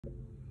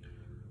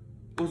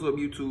What's up,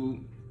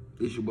 YouTube?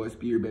 It's your boy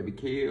Spirit Baby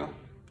Kale,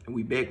 and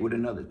we back with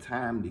another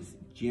timeless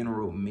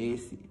general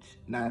message.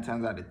 9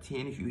 times out of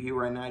 10, if you hear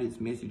right now,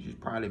 this message is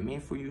probably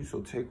meant for you,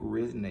 so take what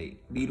resonate.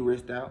 Leave the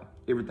rest out.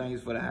 Everything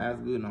is for the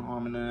highest good, no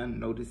harm, none,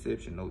 no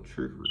deception, no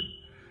trickery.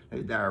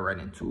 Let's dive right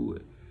into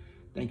it.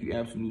 Thank you,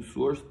 Absolute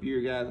Source,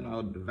 Spirit guys, and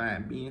all the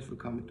divine beings for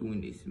coming through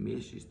in this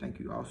message. Thank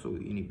you also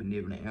any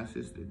benevolent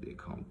ancestors that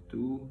come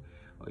through,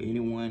 or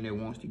anyone that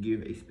wants to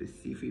give a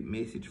specific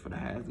message for the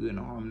highest good,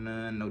 no harm,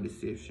 none, no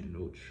deception,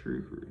 no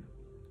trickery.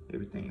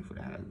 Everything for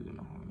the highest good,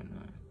 no harm,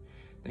 none.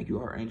 Thank you,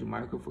 Archangel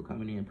Michael, for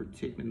coming in,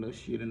 protecting us,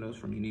 shielding us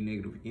from any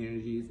negative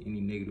energies,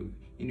 any negative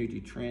energy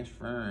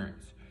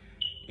transference,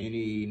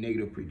 any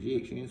negative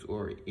projections,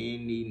 or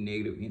any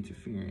negative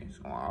interference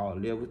on all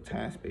levels,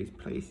 time, space,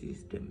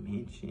 places,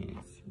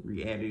 dimensions,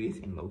 realities,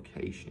 and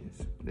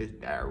locations. Let's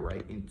dive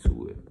right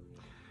into it.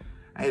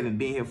 I haven't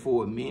been here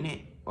for a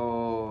minute.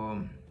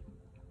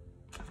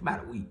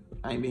 About a week.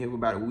 I ain't been here for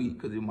about a week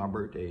because it's my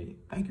birthday.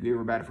 Thank you,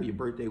 everybody, for your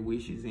birthday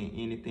wishes and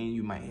anything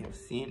you might have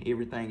sent.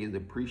 Everything is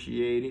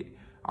appreciated.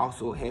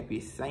 Also, happy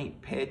St.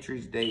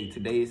 Patrick's Day.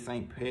 Today is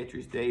St.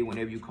 Patrick's Day.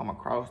 Whenever you come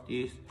across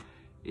this,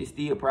 it's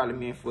still probably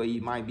meant for you.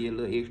 Might be a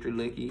little extra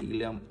lucky.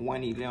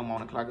 1:11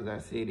 on the clock, as I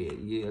said it.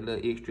 Yeah, a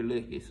little extra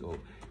lucky. So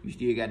you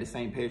still got the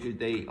St. Patrick's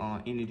Day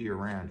energy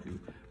around you.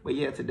 But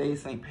yeah, today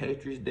is St.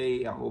 Patrick's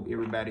Day. I hope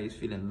everybody is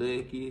feeling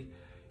lucky,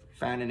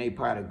 finding a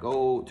pot of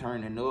gold,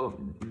 turning up,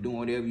 doing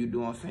whatever you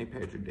do on St.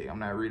 Patrick's Day. I'm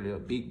not really a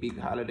big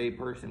holiday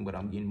person, but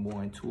I'm getting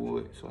more into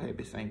it. So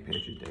happy St.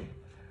 Patrick's Day.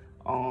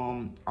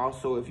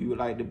 Also, if you would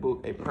like to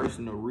book a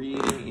personal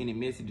reading, any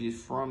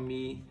messages from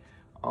me,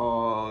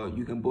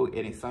 you can book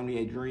at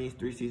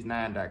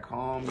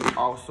insomniacdreams369.com. You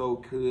also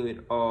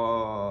could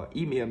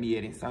email me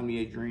at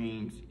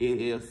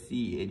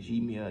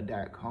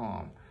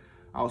insomniacdreamsllc@gmail.com.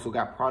 I also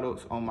got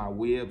products on my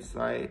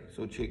website,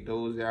 so check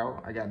those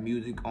out. I got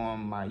music on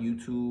my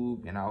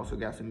YouTube, and I also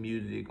got some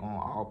music on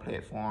all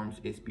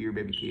platforms at Spirit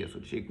Baby Kale, so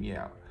check me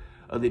out.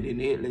 Other than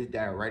that, let's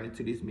dive right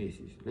into this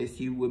message. Let's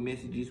see what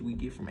messages we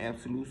get from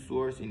Absolute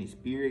Source, any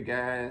spirit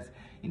guides,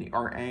 any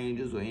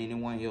archangels, or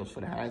anyone else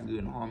for the highest good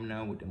and harm,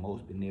 none, with the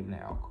most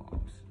benevolent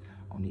outcomes.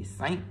 On this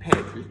St.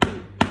 Patrick's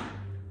Day.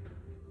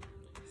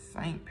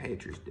 St.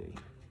 Patrick's Day.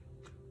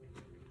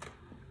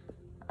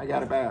 I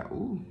got about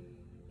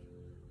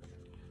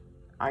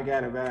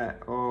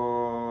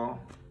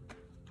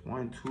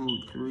 1,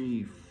 2,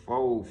 3,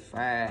 4,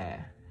 5,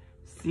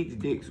 6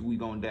 decks we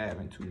gonna dive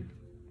into.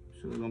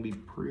 So it's gonna be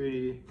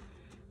pretty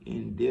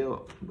in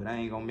depth, but I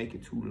ain't gonna make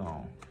it too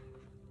long.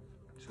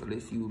 So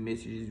let's see what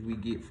messages we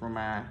get from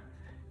my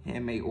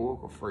handmade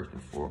oracle first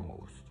and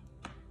foremost.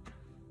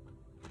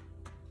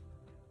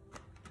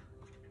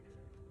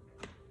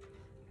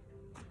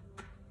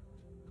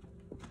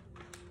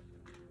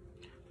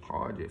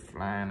 Card just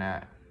flying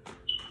out.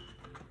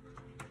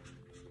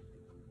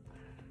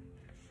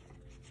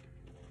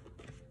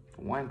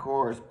 One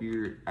card,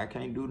 Spirit. I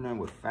can't do nothing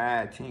with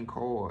 5, 10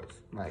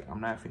 cards. Like,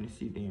 I'm not finna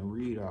sit there and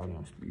read all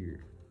them,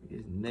 Spirit.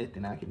 There's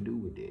nothing I can do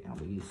with that. I'm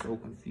gonna get so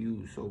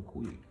confused so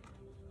quick.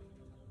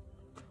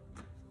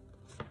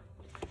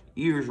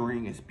 Ears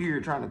ringing.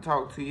 Spirit trying to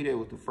talk to you. That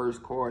was the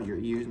first card. Your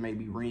ears may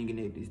be ringing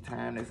at this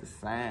time. That's a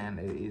sign.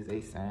 That is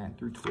a sign.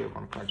 312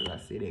 on the clock, as I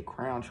said. That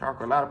crown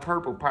chakra. A lot of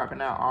purple popping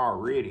out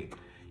already.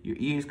 Your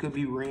ears could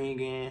be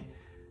ringing.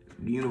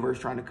 The universe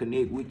trying to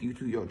connect with you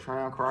to your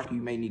crown chakra.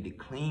 You may need to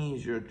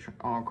cleanse your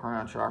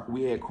crown chakra.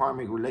 We had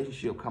karmic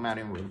relationship come out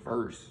in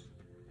reverse.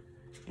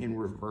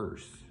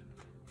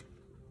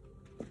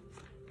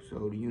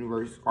 So the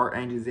universe,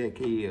 Archangel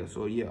Zadkiel.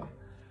 So yeah,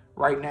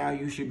 right now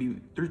you should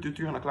be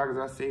 3 on the clock, as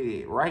I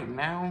said. Right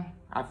now,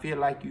 I feel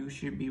like you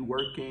should be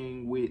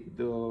working with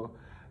the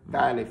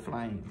violet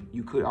flame.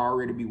 You could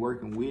already be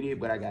working with it,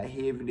 but I got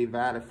heavily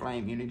violet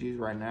flame energies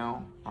right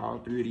now. All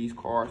 3 of these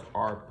cards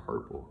are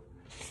purple.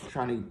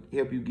 Trying to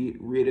help you get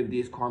rid of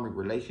this karmic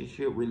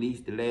relationship, release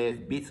the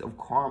last bits of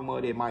karma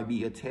that might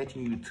be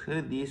attaching you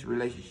to this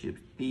relationship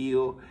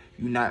still.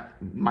 You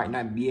might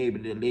not be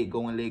able to let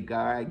go and let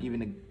God, giving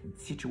the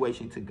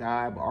situation to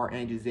God, but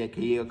Archangel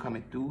Zadkiel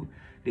coming through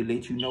to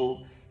let you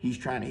know he's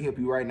trying to help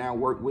you right now.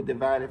 Work with the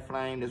violet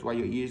flame. That's why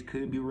your ears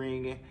could be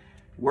ringing.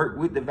 Work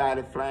with the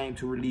violet flame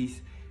to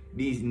release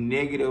these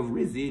negative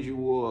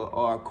residual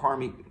or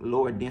karmic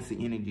lower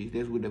density energies.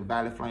 That's what the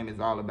violet flame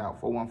is all about.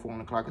 414 on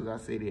the clock, as I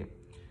said it.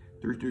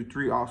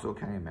 333 also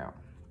came out.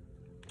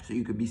 So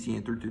you could be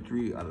seeing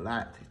 333 a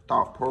lot.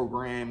 Thought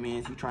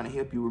programming. He's trying to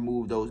help you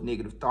remove those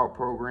negative thought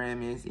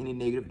programmings, any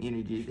negative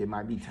energies that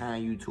might be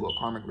tying you to a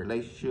karmic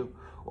relationship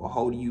or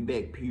holding you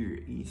back,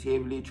 period. He's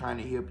heavily trying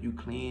to help you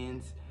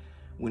cleanse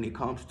when it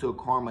comes to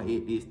karma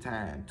at this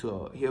time,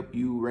 to help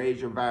you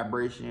raise your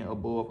vibration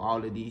above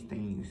all of these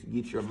things.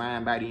 Get your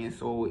mind, body, and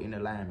soul in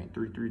alignment.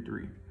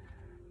 333.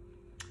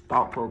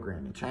 Thought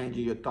programming,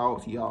 changing your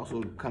thoughts. He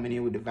also coming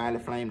in with the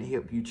violet flame to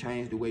help you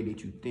change the way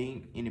that you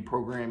think. Any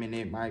programming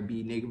that might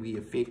be negatively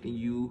affecting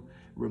you,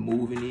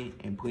 removing it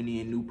and putting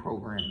in new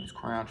programming.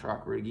 Crown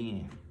chakra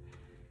again,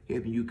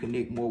 helping you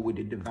connect more with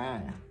the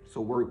divine. So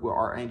work with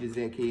Archangel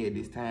Zachiel at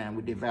this time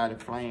with the violet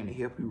flame to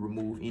help you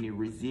remove any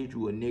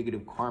residual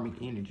negative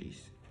karmic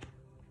energies.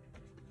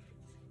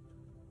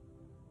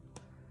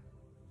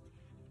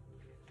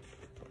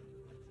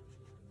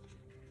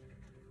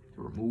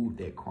 To remove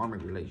that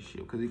karmic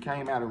relationship, because it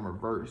came out in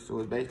reverse.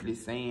 So it's basically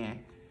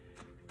saying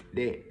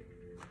that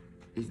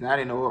it's not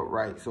in the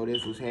upright. So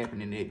that's what's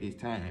happening at this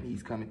time.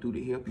 He's coming through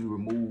to help you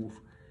remove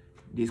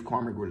this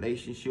karmic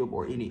relationship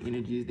or any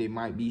energies that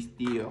might be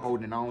still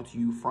holding on to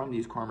you from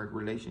this karmic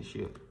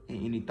relationship,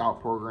 and any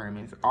thought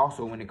programmings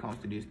also when it comes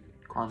to this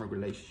karmic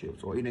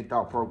relationships or any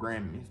thought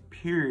programmings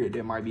period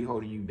that might be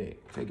holding you back.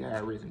 Take it how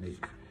it resonates.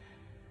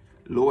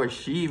 Lord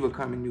Shiva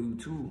coming through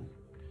too.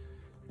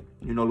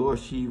 You know, Lord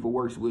Shiva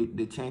works with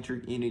the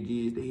tantric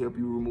energies to help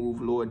you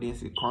remove lower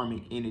density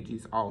karmic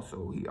energies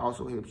also. He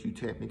also helps you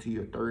tap into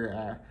your third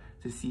eye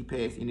to see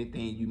past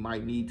anything you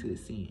might need to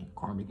ascend.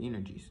 Karmic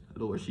energies.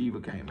 Lord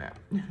Shiva came out.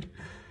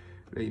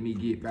 Let me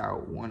get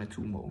about 1 or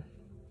 2 more.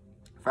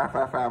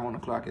 555 on the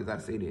clock as I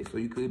say that. So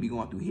you could be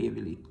going through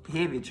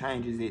heavy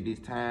changes at this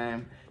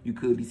time. You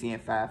could be seeing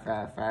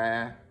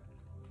 555.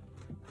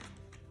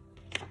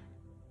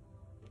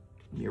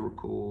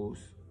 Miracles.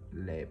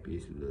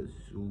 Lapis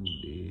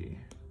Lazuli.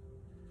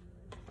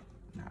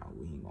 Nah,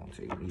 we ain't gonna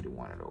take neither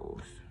one of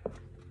those.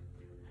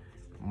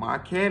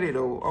 Marquette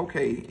though,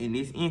 okay, and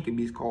this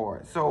Incubus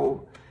card.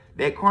 So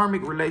that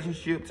karmic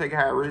relationship, take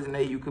how it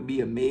resonates. You could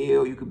be a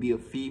male, you could be a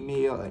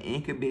female. An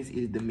incubus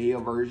is the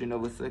male version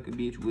of a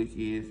succubus, which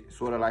is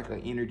sort of like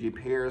an energy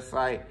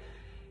parasite,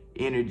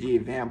 energy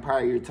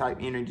vampire type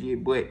energy.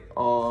 But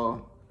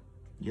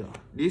yeah,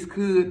 this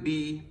could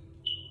be.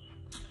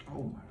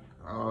 Oh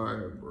my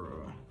God, bro.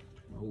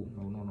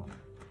 No.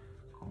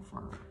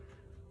 Confirm.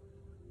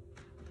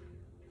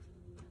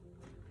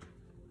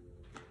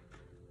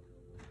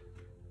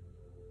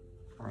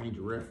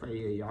 Archangel Raphael,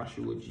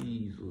 Yahshua,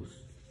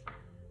 Jesus.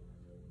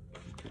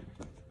 Okay.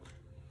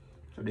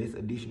 So there's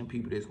additional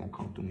people that's gonna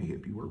come through and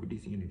help you work with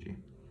this energy.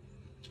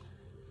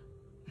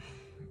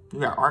 You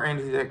got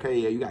Archangel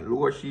Zachiel, you got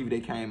Lord Shiva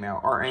that came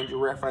out,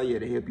 Archangel Raphael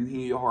to help you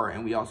heal your heart,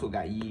 and we also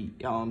got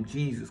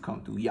Jesus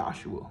come through,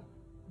 Yahshua.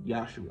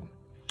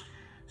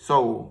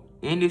 So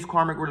in this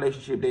karmic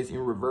relationship that's in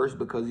reverse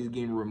because it's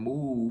getting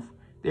removed,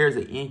 there's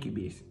an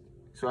incubus.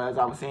 So as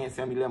I was saying,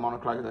 7-11 on the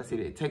clock, as I said,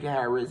 it, take it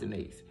how it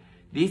resonates.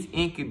 This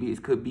incubus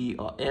could be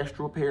an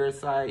astral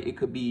parasite. It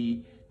could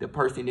be the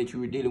person that you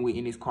were dealing with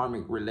in this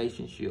karmic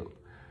relationship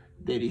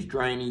that is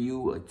draining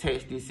you,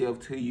 attached itself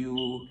to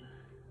you.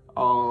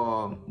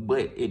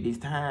 But at this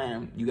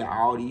time, you got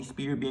all these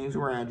spirit beings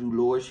around you.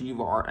 Lord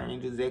Shiva,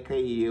 Archangel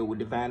Zachiel with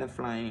divine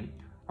flame,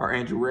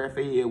 Archangel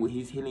Raphael with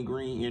his healing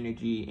green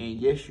energy,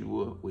 and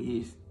Yeshua with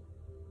his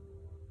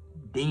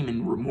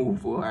demon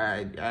removal.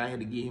 I had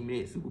to give him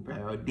that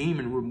superpower.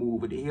 Demon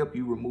removal to help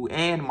you remove.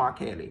 And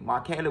Markelli.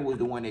 Markelli was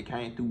the one that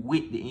came through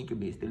with the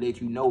incubus to let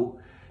you know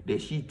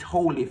that she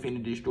totally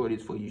finna destroy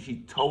this for you.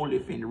 She totally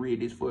finna rid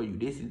this for you.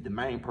 This is the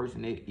main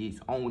person that is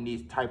on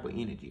this type of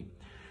energy.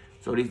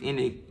 So this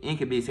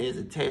incubus has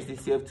attached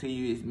itself to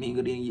you. It's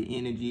mingled in your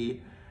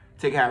energy.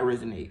 Take how it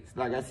resonates.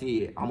 Like I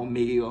said, I'm a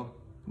male,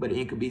 but the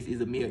incubus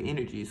is a male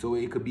energy. So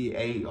it could be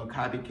A, a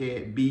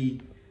copycat,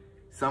 B,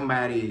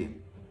 somebody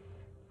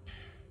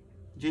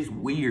just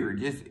weird.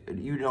 Just,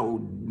 you know,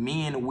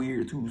 men are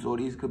weird too. So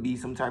this could be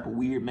some type of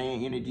weird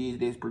man energies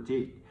that's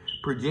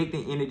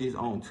projecting energies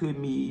onto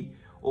me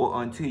or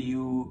onto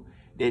you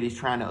that is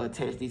trying to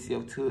attach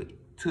itself to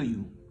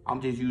you.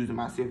 I'm just using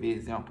myself as an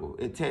example.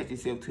 Attach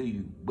itself to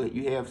you. But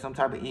you have some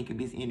type of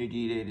incubus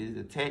energy that is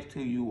attached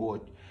to you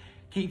or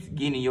keeps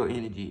getting your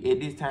energy. At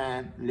this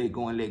time, let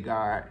go and let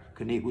God.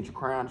 Connect with your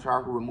crown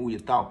chakra. Remove your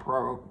thought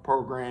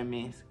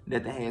programmings.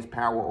 Nothing has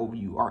power over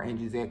you.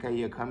 Archangel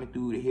Zachiel coming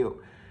through to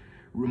help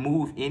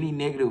remove any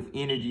negative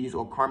energies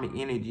or karmic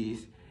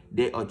energies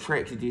that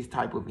attracts this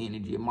type of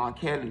energy.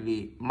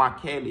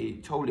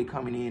 Markelli totally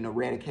coming in,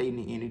 eradicating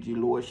the energy.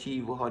 Lord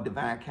Shiva, her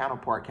divine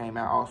counterpart, came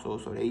out also.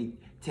 So they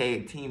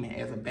tag teaming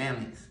as a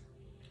balance.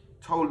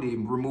 Totally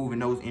removing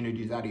those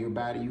energies out of your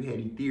body. You had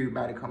etheric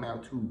body come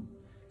out too.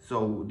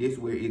 So this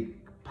where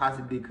it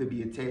possibly could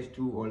be attached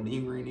to or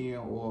lingering in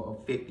or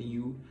affecting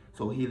you.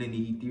 So healing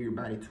the etheric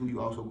body too.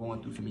 You also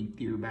going through some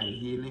etheric body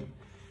healing.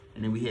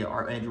 And then we had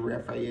Archangel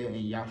Raphael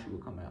and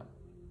Yahshua come out.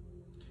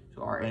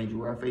 So Archangel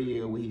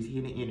Raphael with his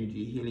healing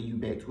energy, healing you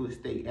back to a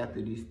state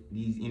after these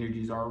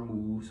energies are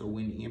removed. So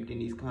when the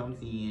emptiness comes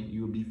in,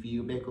 you'll be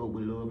filled back up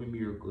with love and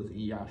miracles in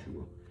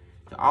Yahshua.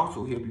 To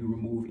also help you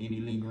remove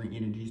any lingering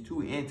energies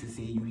too, and to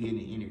send you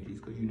healing energies,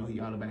 because you know he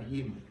all about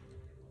healing.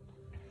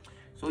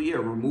 So yeah,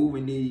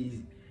 removing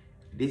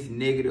this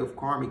negative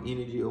karmic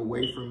energy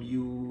away from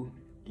you,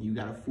 and you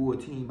got a full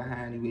team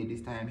behind you at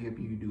this time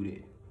helping you do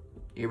that.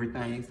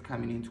 Everything's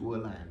coming into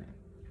alignment.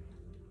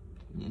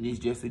 And it's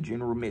just a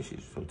general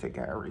message, so take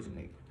how it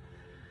resonates.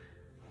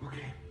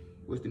 Okay,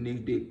 what's the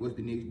next deck?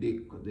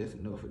 Because that's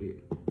enough of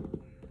that.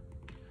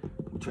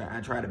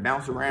 I try to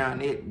bounce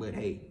around it, but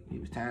hey,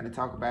 it was time to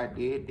talk about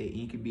that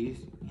incubus,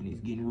 and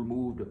it's getting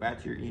removed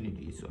about your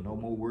energy. So no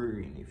more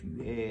worrying. If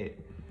you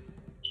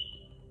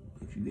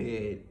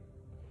had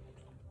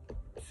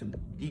some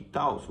deep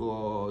thoughts,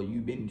 or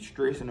you've been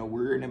stressing or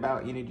worrying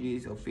about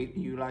energies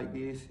affecting you like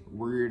this,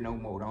 worry no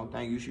more. The only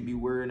thing you should be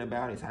worrying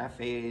about is how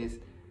fast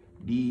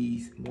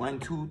these 1,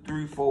 2,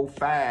 3, 4,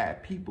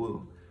 5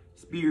 people,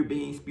 spirit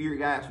beings, spirit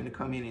guides, going to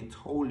come in and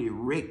totally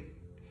wreck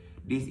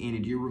this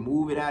energy,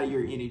 remove it out of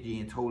your energy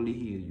and totally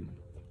heal you.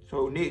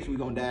 So next we're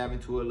going to dive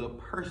into a little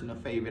personal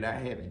favorite I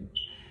haven't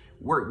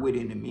worked with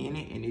in a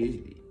minute, and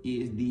it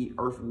is the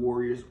Earth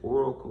Warriors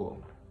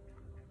Oracle.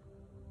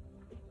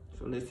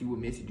 So let's see what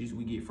messages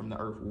we get from the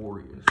Earth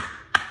Warriors.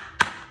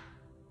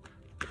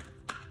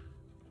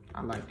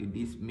 I like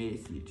this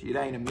message. It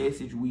ain't a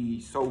message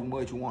we so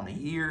much want to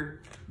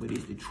hear, but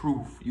it's the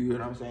truth. You hear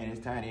what I'm saying?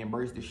 It's time to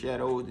embrace the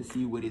shadows, to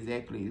see what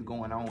exactly is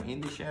going on in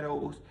the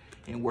shadows,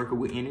 and working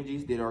with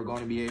energies that are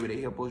going to be able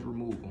to help us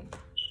remove them.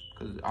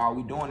 Because all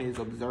we doing is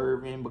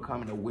observing,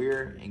 becoming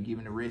aware, and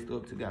giving the rest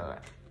up to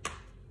God.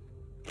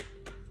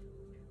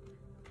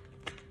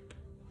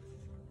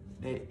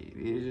 That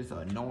is just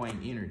an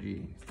annoying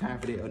energy. It's time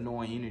for that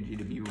annoying energy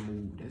to be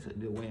removed. That's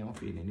the way I'm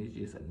feeling. It's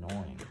just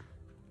annoying.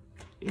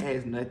 It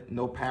has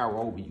no power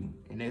over you.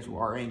 And that's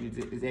where Archangel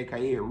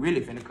Zadkiel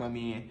really finna come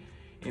in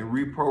and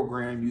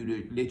reprogram you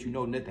to let you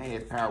know nothing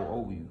has power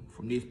over you.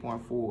 From this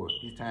point forward,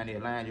 it's time to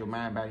align your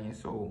mind, body, and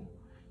soul.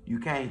 You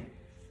can't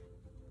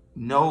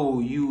know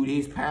you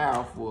this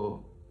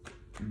powerful,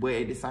 but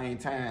at the same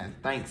time,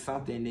 think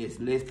something that's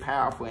less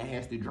powerful and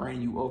has to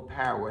drain you of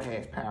power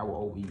has power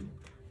over you.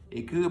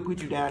 It could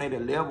put you down at a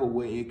level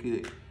where it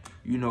could,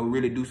 you know,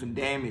 really do some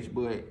damage,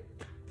 but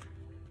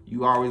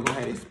you always gonna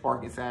have that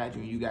spark inside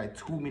you, and you got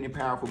too many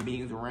powerful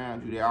beings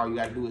around you that all you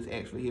gotta do is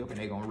actually help, and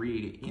they're gonna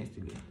read it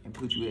instantly and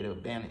put you at a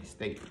balanced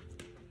state.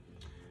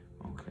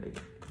 Okay,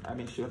 I've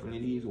been shuffling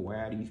these a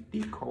while, these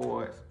thick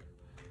cards.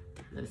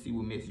 Let's see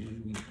what messages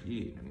we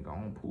get. Let me go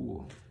on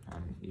pull. I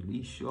mean, at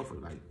least shuffle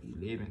like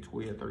 11,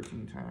 12,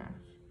 13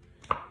 times.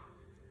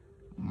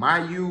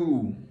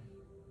 Mayu.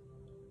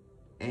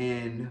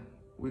 And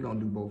we're going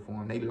to do both of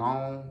them. They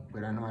long,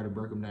 but I know how to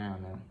break them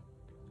down now.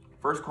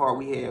 First card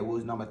we had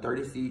was number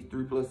 36.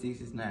 3 plus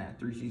 6 is 9.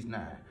 3, 6,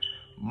 9.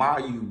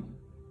 Mayu.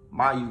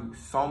 Mayu.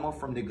 Soma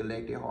from the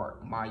Galactic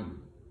Heart. Mayu.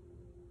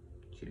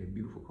 See that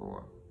beautiful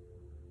card.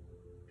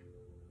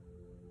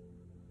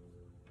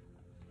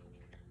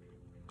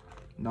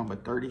 Number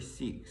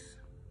 36.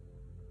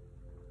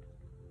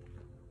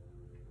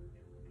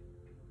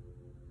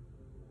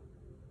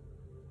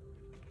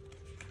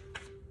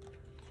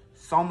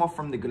 Soma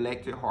from the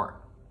Galactic Heart.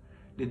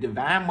 The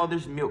Divine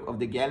Mother's milk of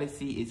the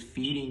galaxy is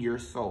feeding your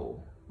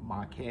soul,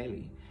 Ma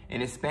Kali.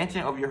 An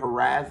expansion of your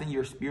horizon,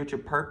 your spiritual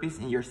purpose,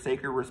 and your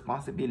sacred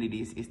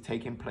responsibilities is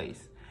taking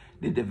place.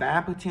 The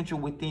divine potential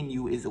within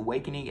you is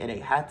awakening at a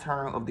high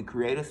turn of the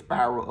creative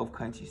spiral of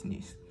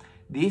consciousness.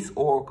 This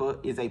oracle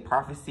is a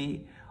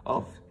prophecy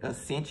of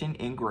ascension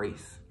and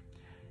grace.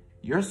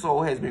 Your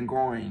soul has been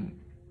growing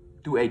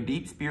through a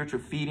deep spiritual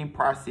feeding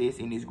process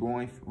and is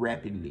growing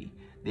rapidly.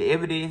 The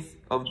evidence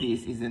of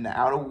this in the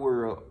outer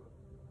world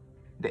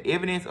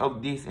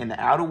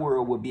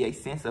will be a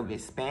sense of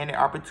expanded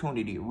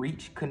opportunity,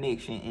 reach,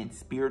 connection, and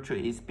spiritual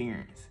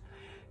experience.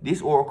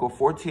 This oracle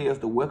foretells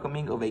the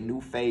welcoming of a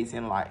new phase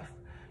in life.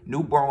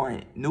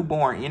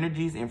 Newborn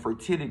energies and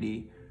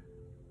fertility,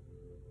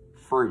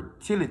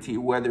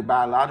 whether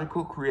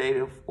biological,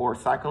 creative, or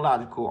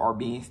psychological, are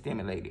being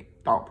stimulated.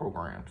 Thought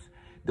programs.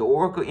 The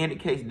oracle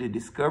indicates the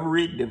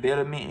discovery,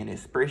 development, and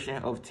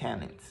expression of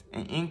talents.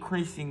 An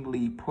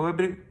increasingly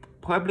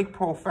public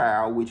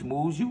profile which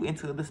moves you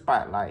into the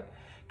spotlight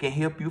can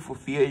help you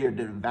fulfill your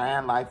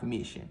divine life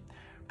mission,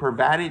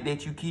 provided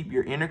that you keep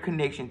your inner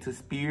connection to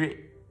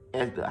spirit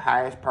as the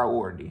highest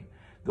priority.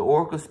 The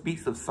oracle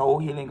speaks of soul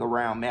healing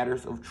around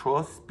matters of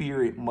trust,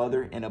 spirit,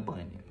 mother, and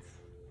abundance.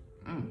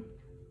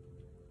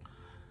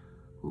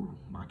 Ooh,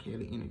 Ma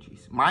Kali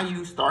energies.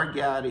 Mayu, star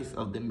goddess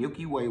of the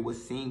Milky Way,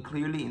 was seen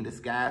clearly in the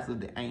skies of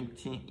the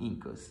ancient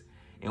Incas.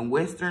 In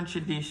Western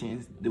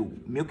traditions, the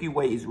Milky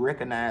Way is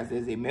recognized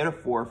as a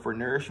metaphor for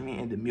nourishment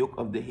and the milk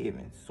of the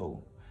heavens.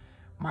 So,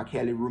 Ma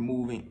Kali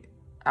removing,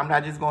 I'm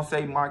not just going to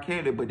say Ma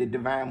Kali, but the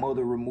Divine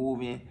Mother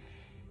removing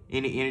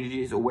any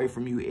energies away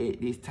from you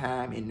at this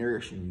time and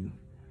nourishing you.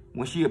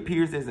 When she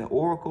appears as an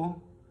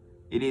oracle,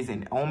 it is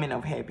an omen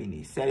of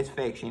happiness,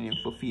 satisfaction, and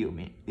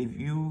fulfillment. If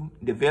you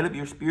develop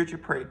your spiritual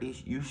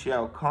practice, you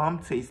shall come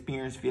to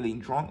experience feeling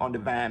drunk on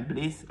divine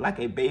bliss like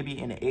a baby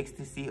in an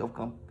ecstasy of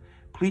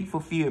complete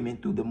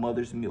fulfillment through the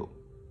mother's milk.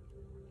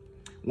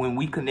 When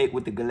we connect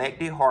with the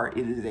galactic heart,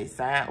 it is a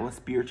sign of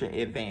spiritual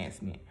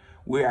advancement.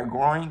 We are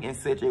growing in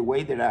such a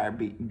way that our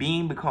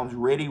being becomes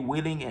ready,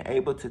 willing, and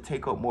able to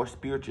take up more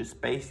spiritual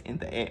space in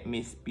the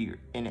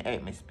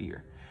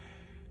atmosphere.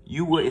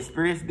 You will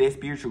experience that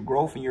spiritual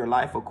growth in your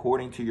life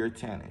according to your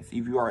talents.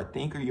 If you are a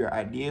thinker, your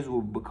ideas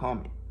will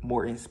become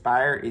more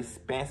inspired,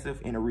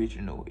 expansive, and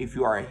original. If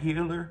you are a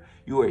healer,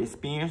 you will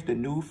experience the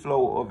new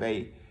flow of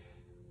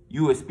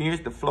You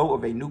experience the flow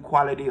of a new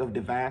quality of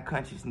divine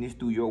consciousness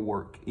through your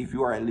work. If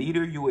you are a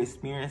leader, you will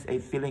experience a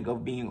feeling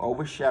of being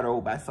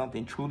overshadowed by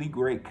something truly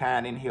great,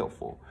 kind, and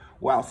helpful,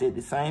 whilst at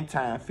the same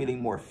time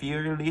feeling more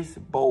fearless,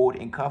 bold,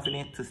 and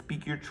confident to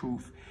speak your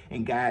truth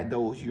and guide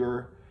those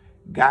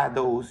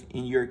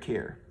in your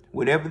care.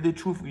 Whatever the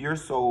truth of your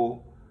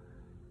soul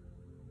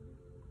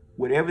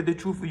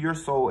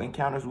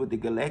encounters with the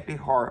galactic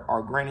heart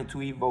are granted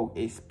to evoke,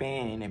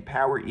 expand, and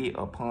empower it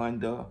upon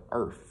the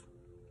earth.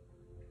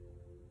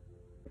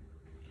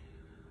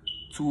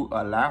 To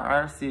allow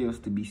ourselves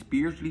to be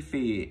spiritually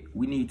fed,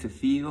 we need to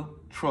feel,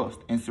 trust,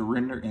 and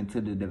surrender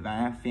into the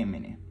divine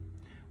feminine.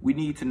 We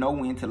need to know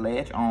when to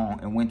latch on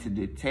and when to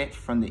detach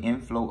from the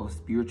inflow of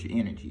spiritual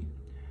energy.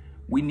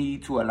 We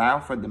need to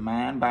allow for the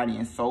mind, body,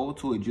 and soul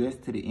to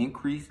adjust to the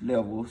increased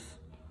levels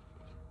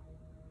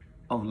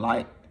of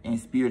light and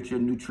spiritual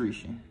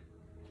nutrition,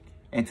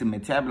 and to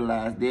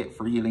metabolize that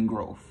for healing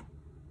growth.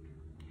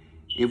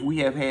 If we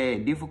have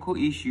had difficult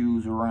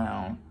issues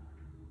around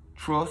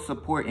trust,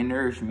 support, and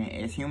nourishment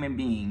as human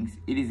beings,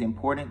 it is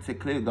important to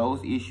clear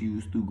those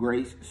issues through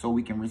grace so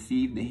we can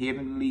receive the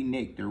heavenly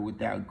nectar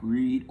without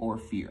greed or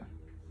fear.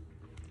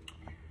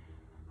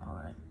 All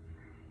right.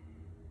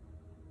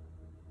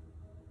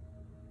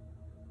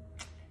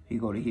 Here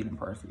go the healing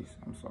process.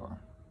 I'm sorry.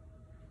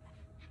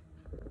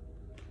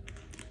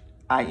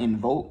 I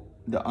invoke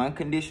the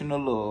unconditional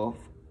love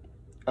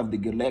of the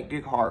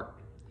galactic heart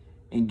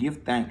and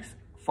give thanks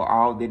for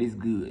all that is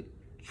good,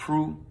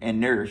 true, and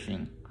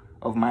nourishing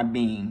of my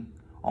being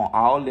on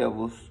all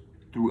levels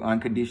through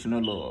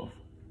unconditional love.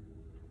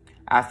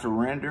 I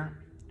surrender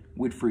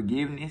with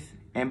forgiveness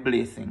and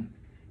blessing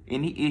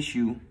any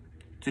issue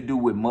to do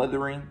with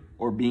mothering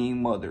or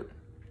being mothered,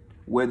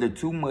 whether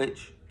too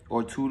much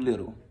or too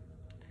little.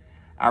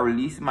 I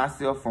release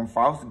myself from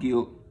false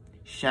guilt,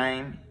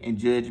 shame, and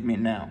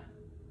judgment now.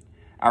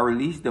 I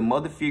release the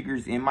mother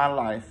figures in my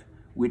life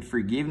with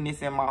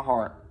forgiveness in my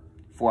heart,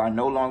 for I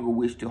no longer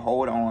wish to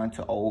hold on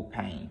to old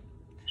pain.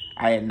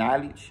 I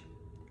acknowledge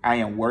I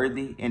am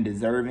worthy and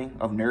deserving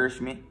of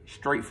nourishment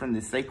straight from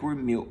the sacred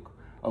milk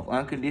of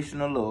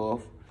unconditional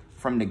love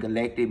from the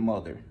galactic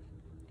mother.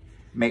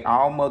 May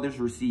all mothers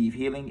receive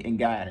healing and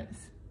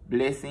guidance,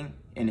 blessing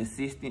and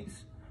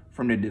assistance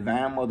from the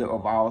divine mother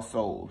of all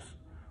souls.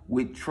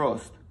 With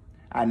trust,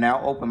 I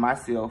now open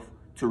myself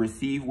to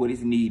receive what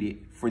is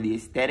needed for the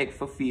ecstatic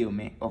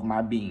fulfillment of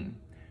my being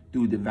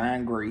through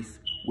divine grace.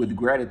 With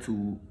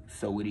gratitude,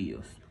 so it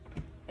is.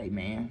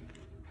 Amen.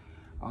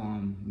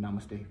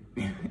 Namaste.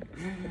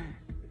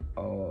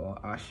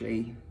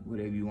 Ashe,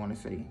 whatever you want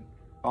to say.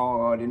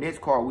 The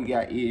next card we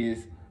got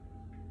is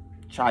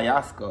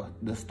Chayaska,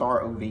 the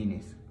star of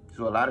Venus.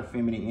 So a lot of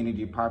feminine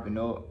energy popping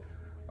up.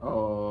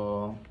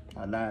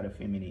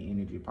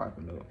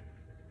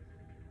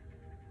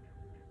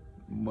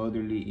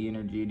 Motherly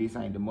energy. This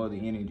ain't the mother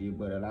energy,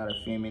 but a lot of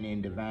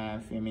feminine,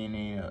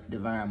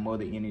 divine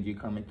mother energy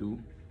coming through.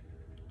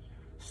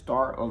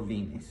 Star of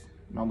Venus,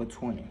 number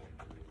 20.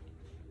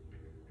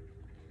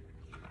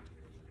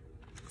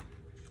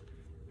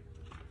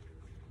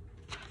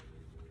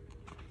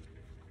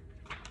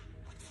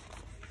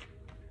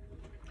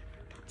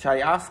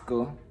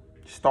 Chayaska,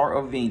 star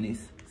of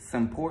Venus,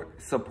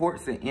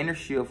 supports an inner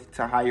shift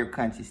to higher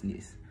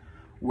consciousness.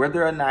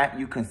 Whether or not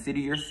you consider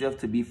yourself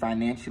to be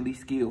financially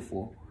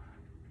skillful,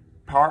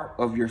 part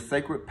of your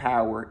sacred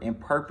power and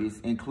purpose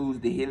includes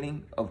the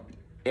healing of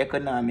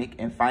economic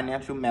and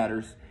financial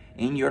matters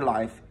in your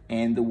life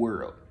and the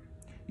world.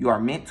 You are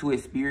meant to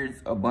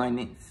experience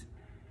abundance,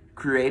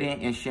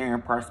 creating and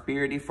sharing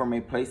prosperity from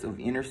a place of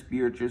inner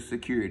spiritual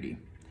security.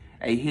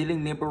 A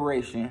healing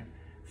liberation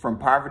from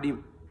poverty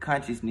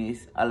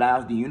consciousness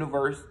allows the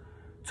universe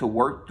to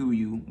work through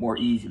you more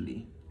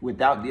easily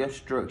without the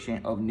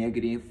obstruction of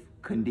negative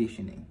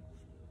conditioning.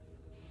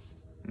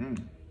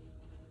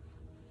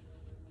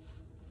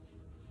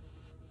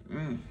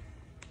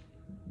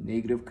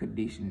 Negative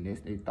conditioning. That's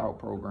their thought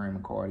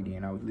programming card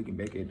again. I was looking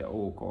back at the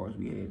old cards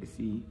we had to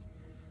see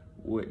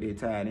what they're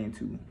tied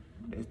into.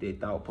 That's their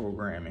thought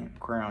programming.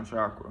 Crown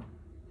chakra.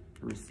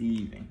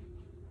 Receiving.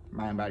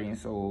 Mind, body, and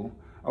soul.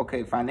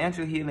 Okay,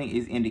 financial healing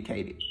is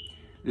indicated.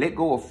 Let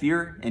go of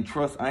fear and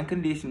trust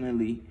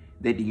unconditionally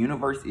that the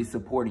universe is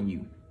supporting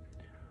you.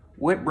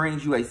 What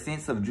brings you a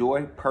sense of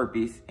joy,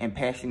 purpose, and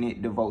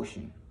passionate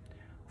devotion?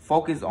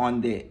 Focus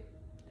on that.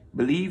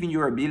 Believe in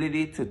your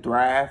ability to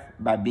thrive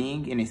by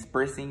being and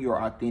expressing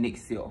your authentic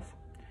self.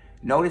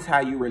 Notice how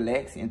you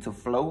relax into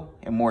flow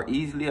and more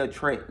easily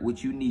attract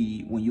what you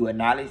need when you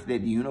acknowledge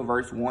that the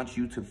universe wants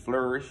you to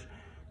flourish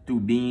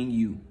through being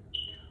you.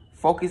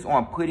 Focus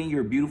on putting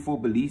your beautiful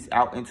beliefs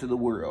out into the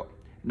world,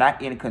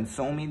 not in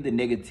consuming the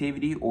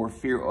negativity or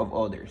fear of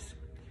others.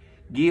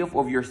 Give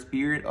of your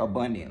spirit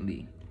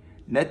abundantly.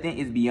 Nothing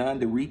is beyond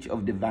the reach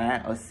of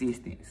divine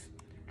assistance.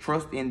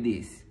 Trust in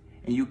this,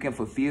 and you can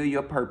fulfill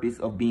your purpose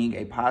of being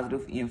a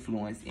positive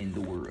influence in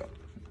the world.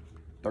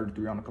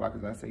 33 on the clock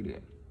as I say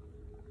that.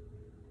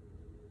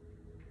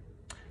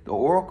 The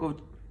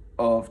Oracle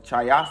of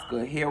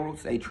Chayaska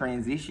heralds a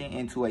transition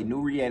into a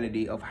new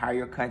reality of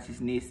higher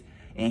consciousness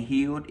and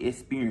healed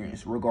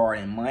experience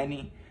regarding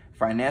money,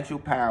 financial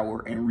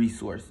power, and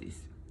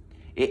resources.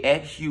 It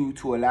asks you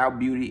to allow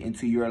beauty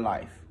into your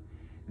life.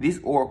 This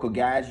oracle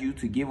guides you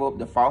to give up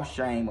the false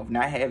shame of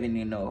not having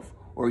enough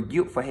or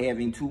guilt for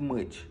having too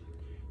much.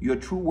 Your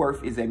true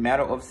worth is a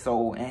matter of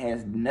soul and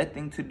has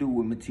nothing to do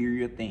with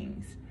material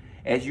things.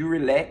 As you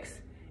relax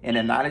and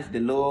acknowledge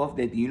the love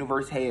that the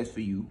universe has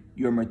for you,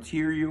 your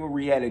material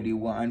reality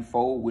will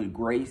unfold with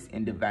grace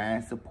and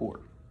divine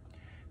support.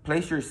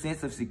 Place your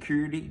sense of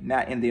security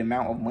not in the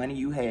amount of money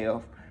you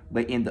have,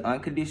 but in the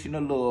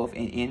unconditional love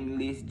and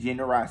endless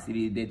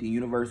generosity that the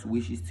universe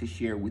wishes to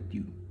share with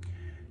you.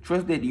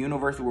 Trust that the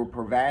universe will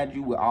provide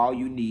you with all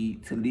you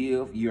need to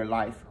live your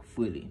life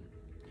fully.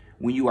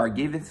 When you are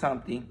given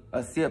something,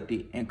 accept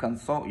it and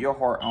consult your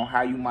heart on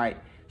how you might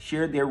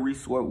share their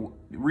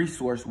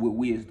resource with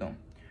wisdom.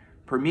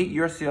 Permit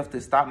yourself to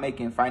stop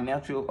making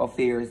financial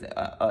affairs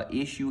an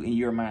issue in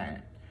your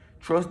mind.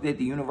 Trust that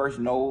the universe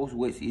knows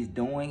what it's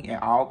doing and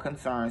all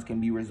concerns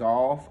can be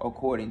resolved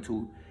according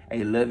to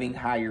a loving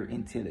higher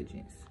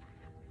intelligence.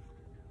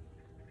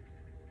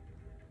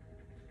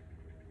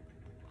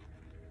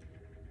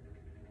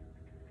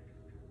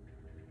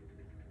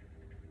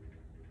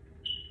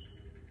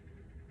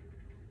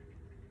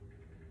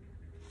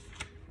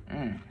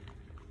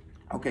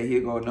 Okay,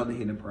 here go another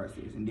hidden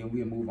process, and then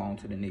we'll move on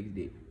to the next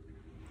deck.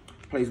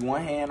 Place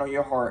one hand on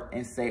your heart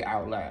and say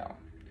out loud,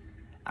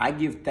 I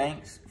give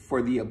thanks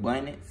for the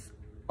abundance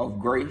of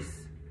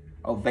grace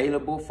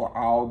available for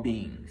all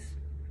beings.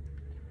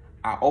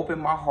 I open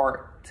my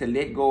heart to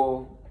let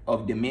go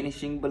of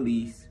diminishing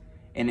beliefs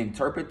and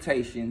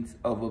interpretations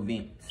of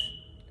events.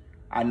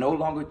 I no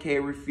longer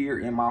carry fear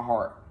in my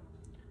heart.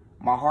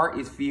 My heart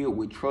is filled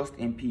with trust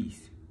and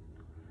peace.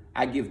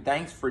 I give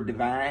thanks for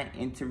divine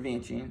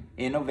intervention,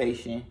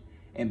 innovation,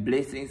 and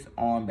blessings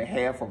on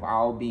behalf of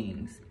all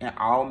beings in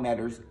all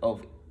matters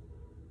of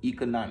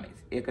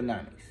economics.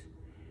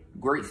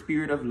 Great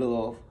Spirit of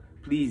love,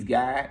 please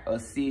guide,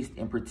 assist,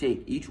 and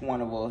protect each one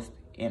of us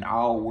in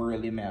all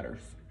worldly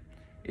matters.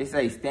 It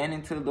says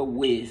standing to the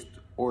west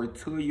or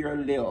to your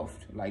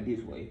left, like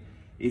this way.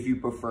 If you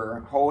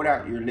prefer, hold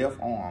out your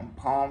left arm,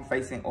 palm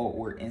facing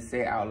upward, and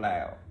say out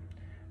loud,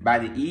 by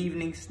the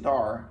evening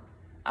star,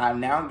 I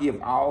now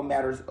give all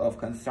matters of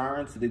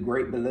concern to the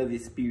great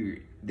beloved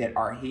spirit that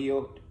are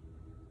healed,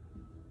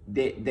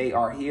 that they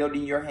are held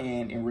in your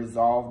hand and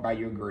resolved by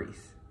your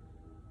grace.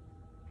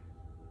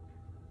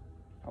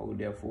 Hold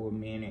there for a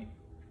minute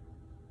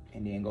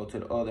and then go to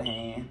the other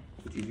hand,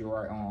 which is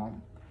your right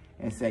arm,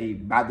 and say,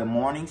 by the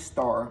morning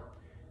star,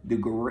 the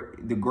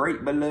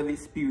great beloved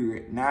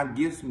spirit now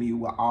gives me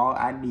what all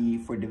I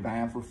need for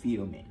divine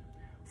fulfillment,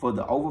 for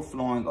the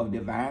overflowing of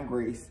divine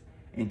grace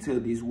into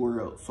this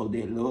world, so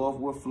that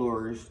love will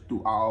flourish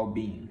through all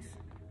beings.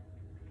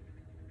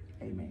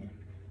 Amen.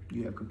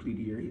 You have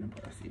completed your healing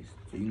process.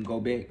 So you can go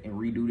back and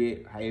redo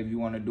that however you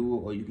want to do it,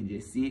 or you can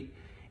just sit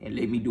and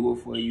let me do it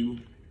for you.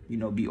 You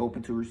know, be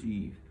open to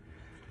receive.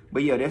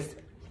 But yeah, that's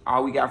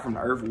all we got from the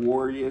Earth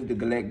Warriors, the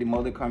Galactic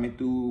Mother coming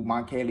through,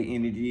 Monkali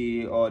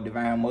energy, or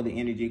Divine Mother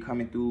energy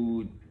coming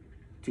through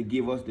to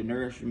give us the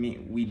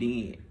nourishment we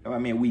need.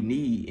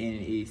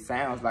 And it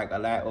sounds like a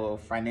lot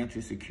of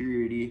financial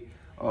security,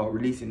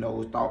 releasing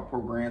those thought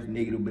programs,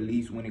 negative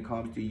beliefs when it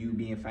comes to you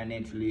being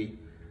financially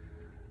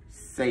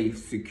safe,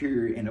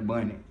 secure, and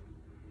abundant.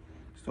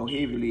 So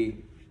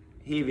heavy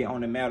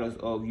on the matters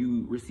of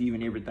you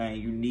receiving everything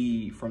you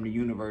need from the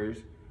universe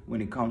when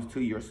it comes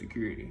to your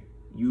security.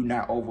 You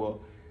not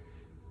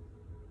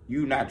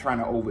trying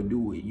to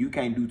overdo it. You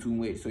can't do too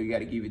much, so you got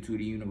to give it to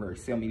the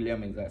universe. Sell me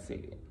lemons, I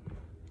said.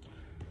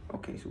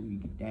 Okay, so we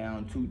get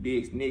down 2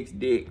 decks. Next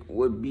deck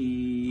would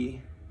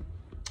be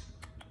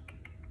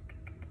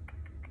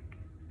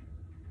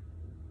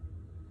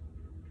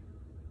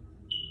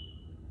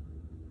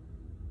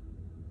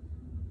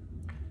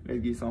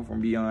let's get something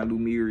from Beyond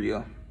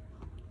Lemuria.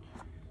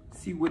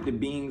 See what the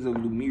beings of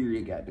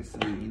Lemuria got to say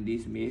in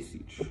this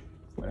message.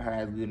 For the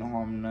highest good and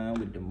harm none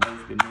with the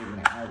most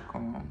benevolent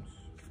outcomes.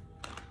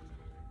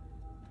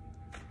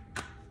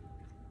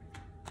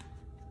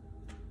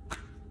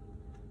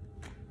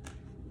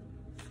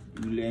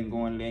 You letting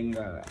go and letting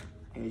God.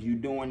 As you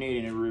doing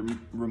it and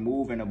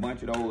removing a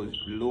bunch of those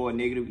lower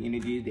negative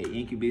energies, that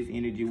incubus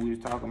energy we was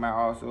talking about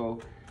also,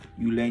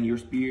 you letting your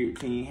spirit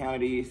team handle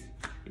this,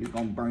 it's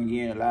going to bring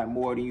in a lot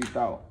more than you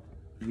thought.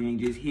 You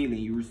ain't just healing,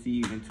 you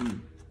receiving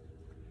too.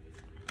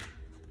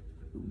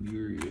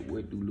 Lemuria,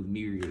 what do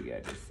Lemuria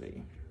got to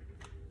say?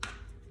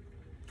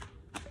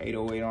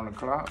 8:08 on the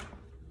clock.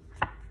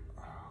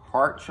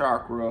 Heart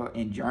chakra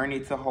and journey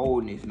to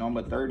wholeness,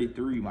 number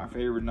 33, my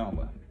favorite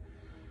number.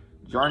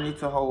 Journey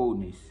to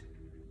wholeness.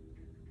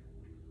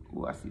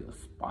 Ooh, I see a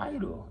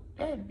spider.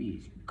 That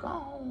bitch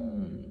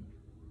gone.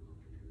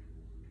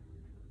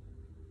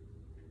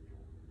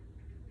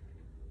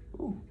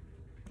 Ooh,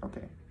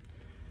 okay.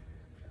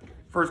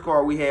 First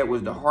card we had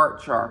was the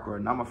heart chakra,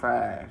 number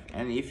 5.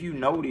 And if you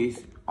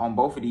notice on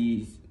both of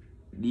these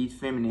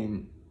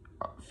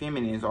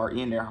feminines are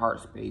in their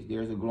heart space.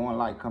 There's a glowing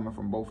light coming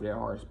from both of their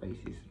heart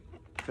spaces.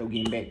 So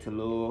getting back to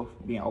love,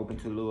 being open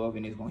to love,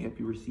 and it's going to help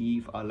you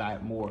receive a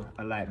lot more,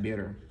 a lot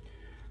better.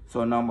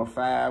 So number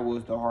 5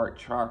 was the heart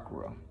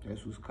chakra.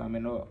 That's what's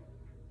coming up.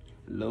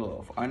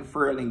 Love,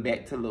 unfurling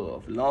back to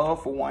love.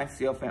 Love for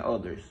oneself and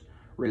others.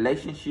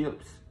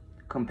 Relationships,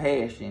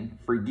 compassion,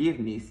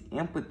 forgiveness,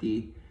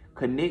 empathy,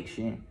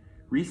 connection,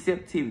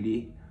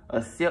 receptivity,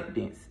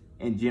 acceptance,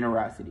 and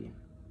generosity.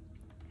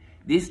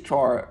 This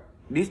chakra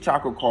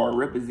card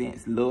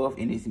represents love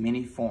in its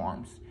many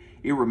forms.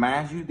 It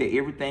reminds you that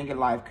everything in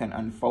life can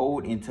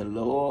unfold into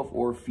love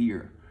or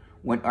fear.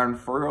 When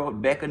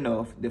unfurled back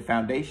enough, the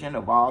foundation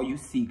of all you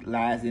seek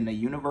lies in the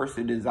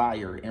universal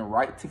desire and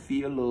right to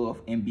feel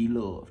love and be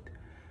loved.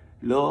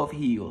 Love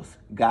heals.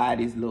 God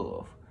is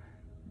love.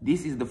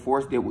 This is the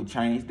force that will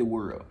change the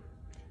world.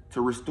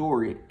 To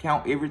restore it,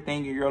 count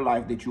everything in your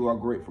life that you are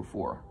grateful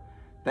for.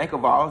 Think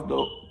of all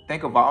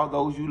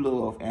those you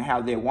love and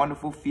how that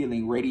wonderful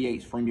feeling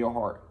radiates from your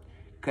heart.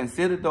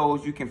 Consider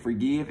those you can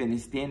forgive and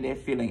extend that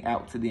feeling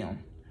out to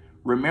them.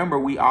 Remember,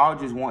 we all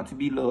just want to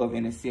be loved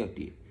and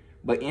accepted,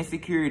 but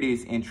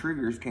insecurities and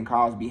triggers can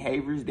cause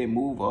behaviors that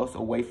move us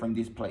away from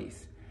this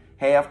place.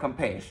 Have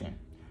compassion.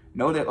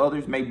 Know that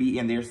others may be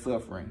in their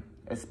suffering.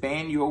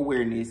 Expand your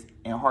awareness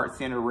and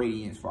heart-centered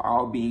radiance for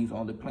all beings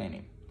on the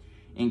planet.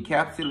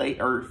 Encapsulate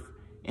Earth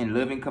in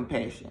loving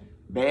compassion.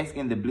 Bask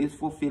in the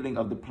blissful feeling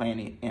of the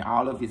planet and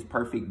all of its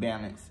perfect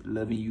balance,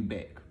 loving you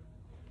back.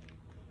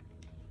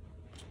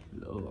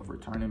 Love,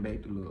 returning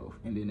back to love.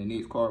 And then the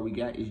next card we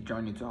got is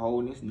Journey to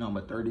Wholeness, number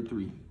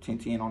 33.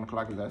 10-10 on the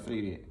clock as I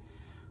say that.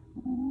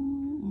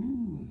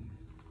 Ooh,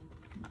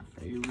 my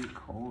favorite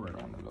card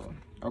on the love.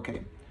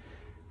 Okay.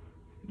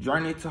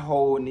 Journey to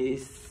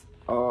Wholeness,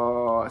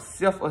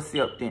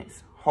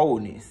 self-acceptance,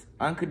 wholeness,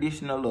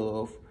 unconditional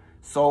love,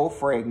 soul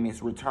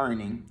fragments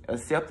returning,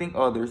 accepting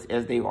others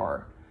as they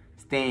are,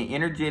 staying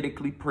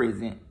energetically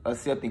present,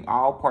 accepting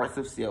all parts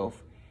of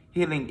self,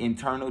 healing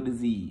internal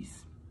disease.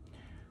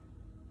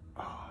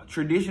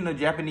 Traditional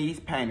Japanese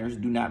painters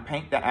do not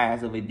paint the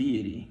eyes of a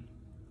deity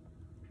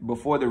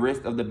before the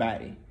rest of the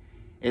body.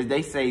 As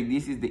they say,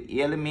 this is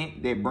the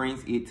element that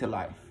brings it to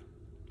life.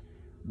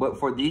 But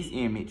for this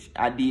image,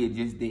 I did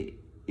just that.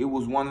 It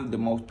was one of the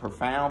most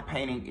profound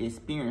painting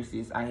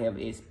experiences I have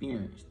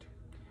experienced.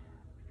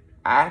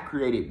 I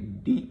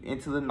created deep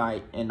into the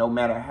night, and no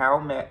matter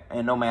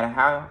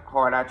how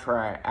hard I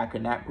tried, I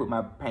could not put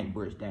my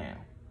paintbrush down.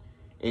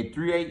 At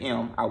 3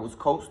 a.m., I was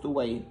coaxed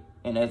away,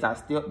 and as I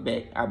stepped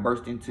back, I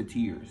burst into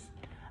tears.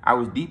 I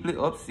was deeply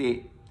upset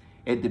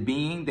at the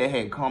being that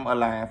had come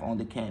alive on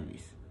the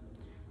canvas.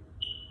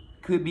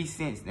 Could be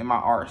sensed in my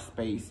art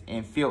space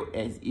and felt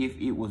as if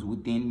it was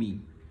within me.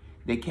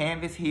 The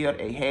canvas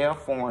held a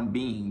half-formed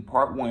being,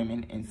 part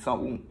woman and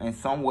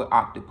somewhat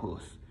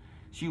octopus.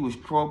 She was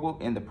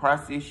troubled, and the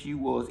process she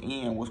was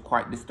in was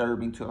quite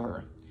disturbing to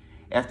her.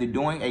 After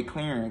doing a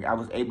clearing, I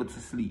was able to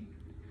sleep.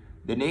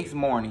 The next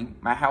morning,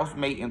 my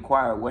housemate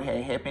inquired what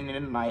had happened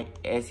in the night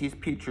as his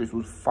pictures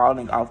was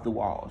falling off the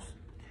walls.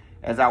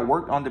 As I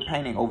worked on the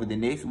painting over the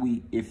next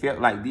week, it felt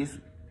like this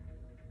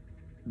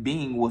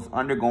being was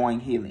undergoing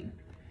healing.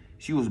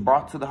 She was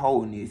brought to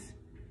wholeness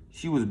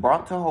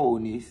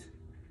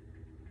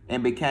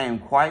and became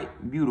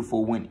quite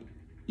beautiful when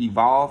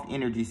evolved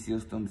energy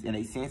systems in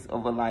a sense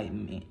of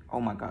enlightenment.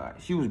 Oh my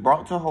God. She was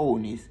brought to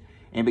wholeness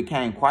and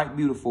became quite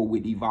beautiful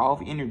with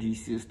evolved energy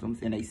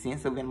systems and a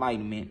sense of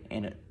enlightenment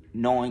and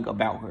knowing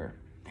about her.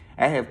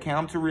 I have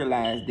come to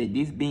realize that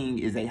this being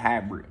is a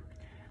hybrid.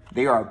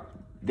 There are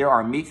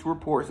mixed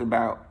reports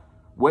about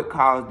what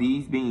caused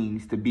these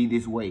beings to be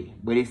this way,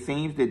 but it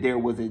seems that there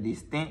was a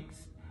distinct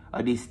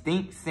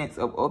sense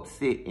of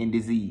upset and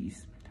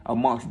disease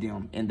amongst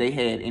them, and they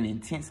had an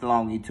intense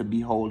longing to be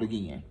whole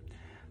again.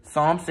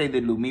 Some say the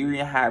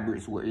Lemurian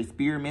hybrids were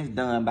experiments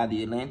done by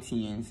the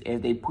Atlanteans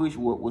as they pushed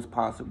what was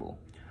possible.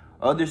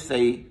 Others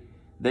say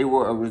they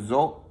were a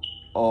result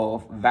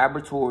of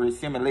vibratory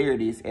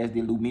similarities as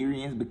the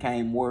Lemurians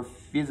became more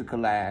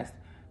physicalized,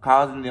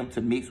 causing them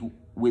to mix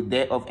with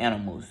that of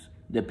animals,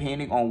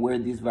 depending on where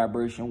this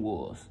vibration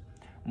was.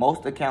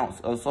 Most accounts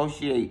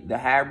associate the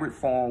hybrid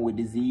form with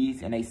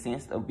disease and a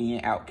sense of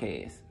being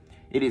outcast.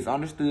 It is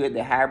understood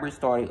that hybrids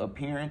started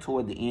appearing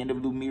toward the end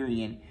of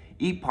Lemurian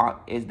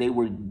epoch as they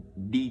were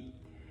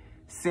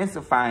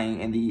desensifying,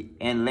 and the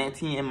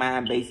Atlantean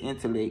mind-based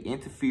intellect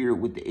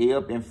interfered with the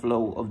ebb and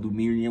flow of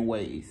Lemurian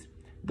ways,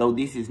 though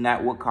this is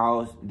not what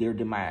caused their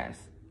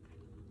demise.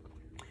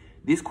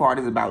 This card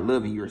is about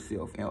loving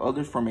yourself and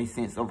others from a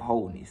sense of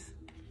wholeness.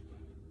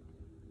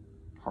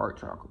 Heart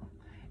chakra.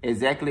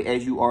 Exactly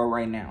as you are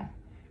right now.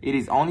 It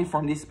is only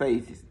from this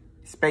space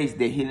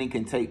that healing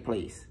can take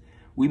place.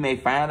 We may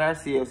find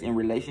ourselves in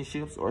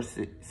relationships or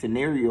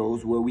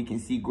scenarios where we can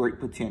see great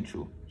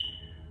potential.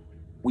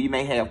 We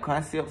may have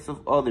concepts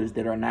of others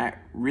that are not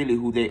really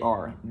who they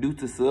are due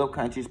to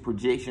subconscious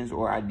projections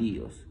or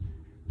ideas.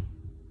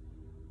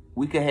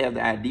 We could have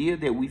the idea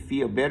that we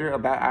feel better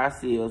about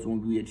ourselves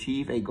when we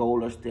achieve a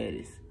goal or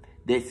status,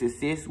 that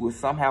success will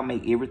somehow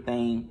make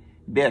everything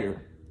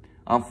better.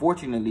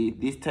 Unfortunately,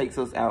 this takes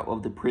us out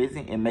of the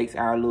present and makes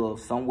our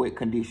love somewhat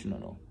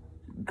conditional.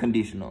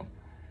 conditional.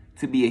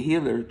 To be a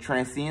healer,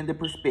 transcend the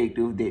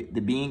perspective that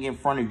the being in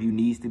front of you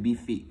needs to be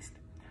fixed.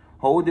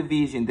 Hold the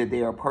vision that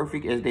they are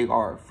perfect as they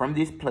are. From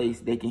this place,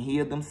 they can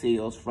heal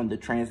themselves from the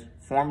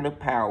transformative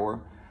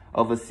power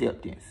of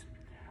acceptance.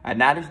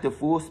 Acknowledge the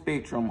full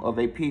spectrum of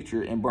a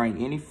picture and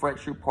bring any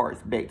fractured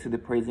parts back to the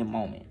present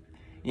moment.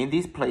 In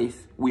this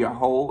place, we are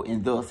whole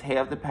and thus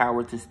have the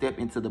power to step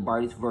into the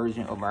brightest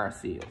version of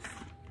ourselves.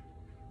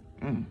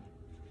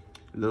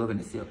 Love and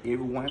accept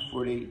everyone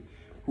for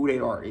who they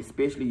are,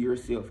 especially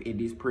yourself at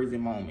this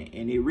present moment.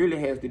 And it really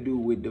has to do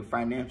with the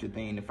financial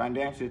thing. The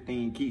financial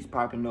thing keeps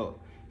popping up.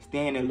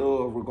 Stand in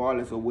love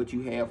regardless of what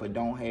you have or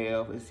don't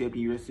have.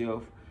 Accepting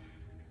yourself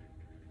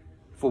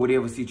for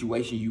whatever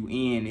situation you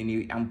in.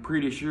 And I'm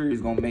pretty sure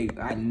it's going to make,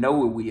 I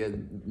know it will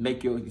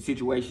make your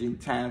situation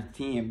times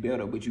 10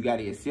 better. But you got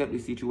to accept the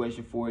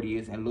situation for it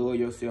is and love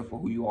yourself for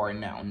who you are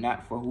now.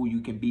 Not for who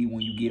you can be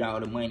when you get all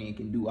the money and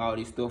can do all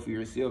this stuff for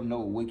yourself. No,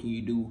 what can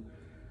you do?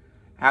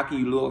 How can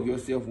you love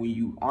yourself when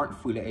you aren't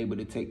fully able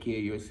to take care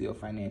of yourself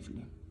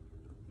financially?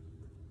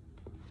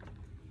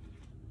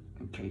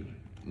 Okay.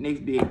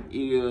 Next deck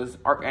is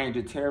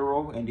Archangel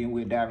Tarot, and then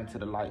we'll dive into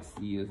the light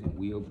seals and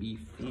we'll be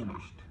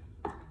finished.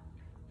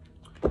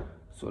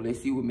 So let's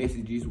see what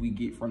messages we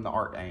get from the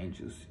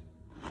Archangels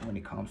when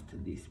it comes to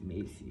this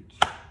message.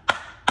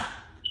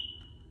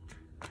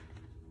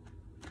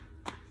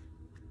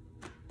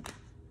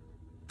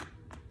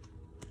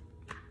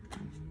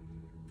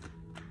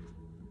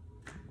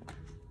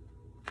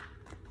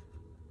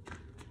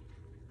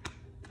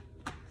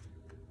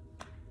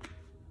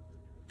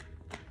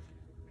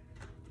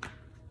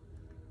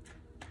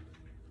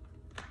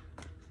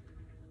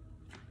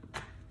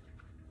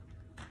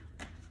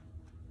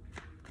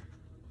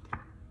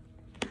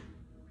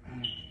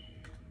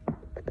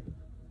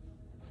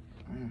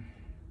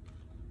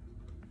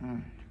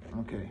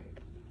 Okay.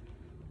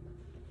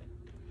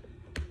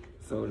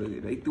 So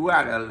they threw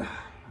out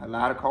a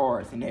lot of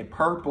cards. And that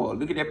purple,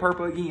 look at that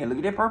purple again. Look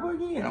at that purple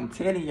again. I'm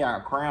telling y'all,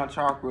 crown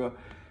chakra,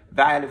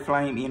 violet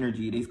flame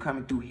energy. That's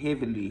coming through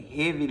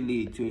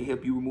heavily to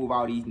help you remove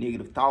all these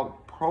negative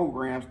thought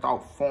programs,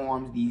 thought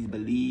forms, these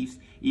beliefs,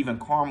 even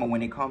karma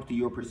when it comes to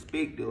your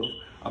perspective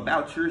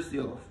about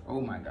yourself.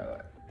 Oh my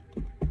God.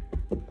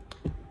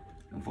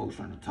 Folks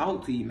trying to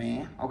talk to you,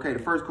 man. Okay, the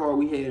first card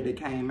we had that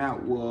came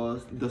out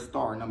was the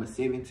Star, number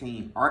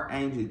 17.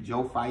 Archangel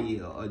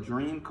Jophiel, a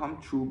dream come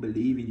true,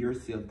 believe in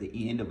yourself,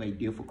 the end of a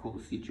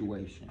difficult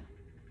situation.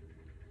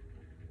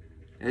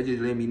 That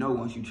just let me know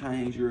once you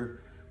change your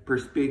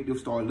perspective,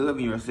 start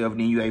loving yourself,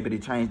 then you're able to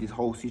change this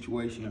whole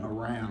situation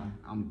around.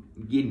 I'm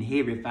getting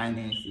heavy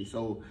finances,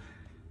 so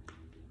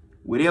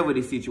whatever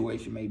the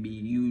situation may be,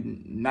 you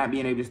not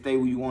being able to stay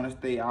where you want to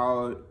stay,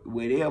 or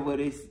whatever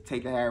this,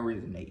 take it how it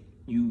resonates.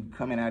 You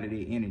coming out of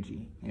that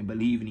energy and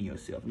believing in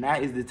yourself. Now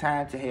is the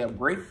time to have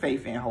great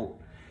faith and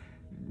hope.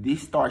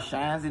 This star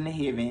shines in the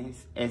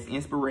heavens as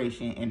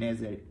inspiration and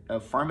as an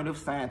affirmative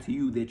sign to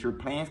you that your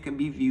plans can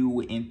be viewed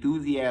with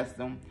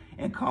enthusiasm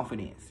and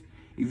confidence.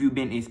 If you've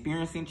been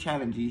experiencing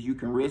challenges, you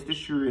can rest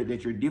assured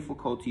that your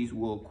difficulties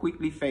will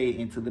quickly fade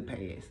into the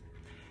past.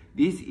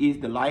 This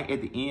is the light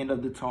at the end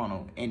of the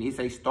tunnel, and it's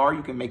a star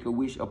you can make a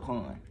wish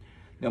upon.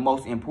 The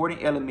most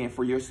important element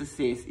for your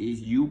success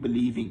is you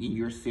believing in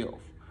yourself.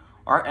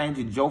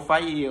 Archangel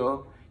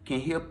Jophiel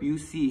can help you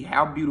see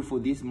how beautiful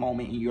this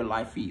moment in your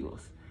life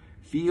feels.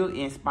 Feel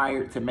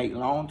inspired to make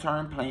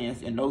long-term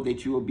plans and know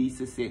that you will be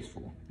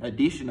successful.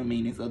 Additional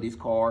meanings of this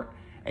card: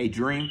 a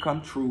dream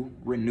come true,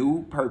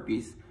 renewed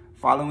purpose,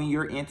 following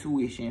your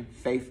intuition,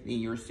 faith in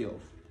yourself.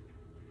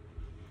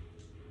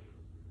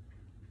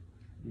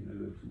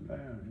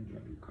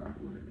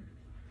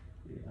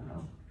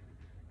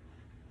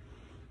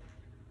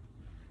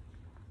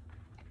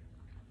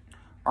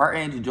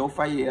 Archangel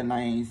Jophiel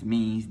names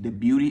means the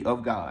beauty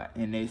of God.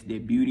 And that's the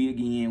beauty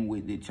again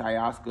with the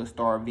Chiasca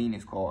Star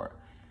Venus card.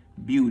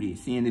 Beauty.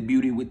 Seeing the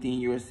beauty within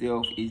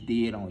yourself is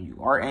dead on you.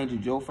 Archangel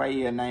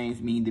Jophiel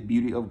names mean the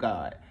beauty of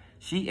God.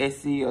 She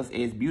excels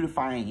as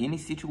beautifying any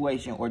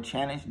situation or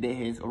challenge that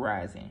has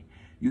arisen.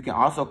 You can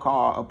also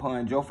call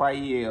upon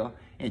Jophiel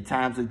in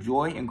times of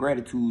joy and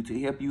gratitude to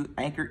help you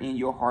anchor in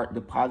your heart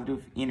the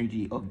positive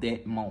energy of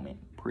that moment,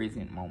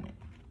 present moment.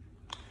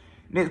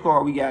 Next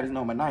card we got is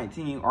number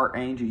 19,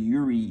 Archangel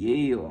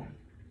Uriel.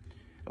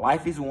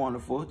 Life is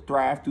wonderful.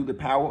 Thrive through the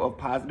power of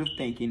positive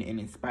thinking and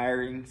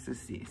inspiring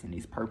success. And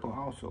it's purple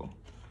also.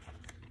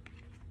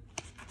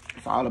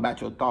 It's all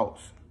about your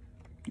thoughts.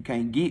 You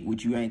can't get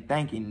what you ain't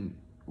thinking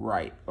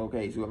right.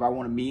 Okay, so if I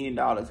want $1 million,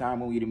 how am I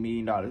going to get $1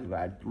 million if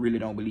I really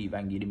don't believe I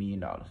can get $1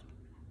 million?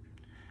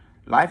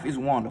 Life is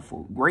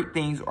wonderful. Great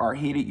things are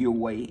headed your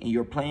way, and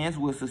your plans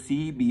will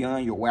succeed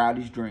beyond your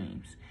wildest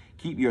dreams.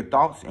 Keep your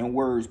thoughts and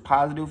words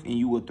positive and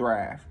you will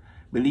thrive.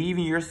 Believe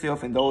in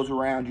yourself and those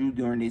around you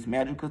during this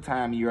magical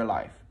time in your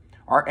life.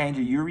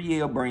 Archangel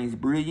Uriel brings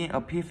brilliant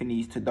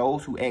epiphanies to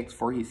those who ask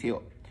for his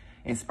help.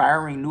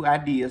 Inspiring new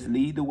ideas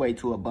lead the way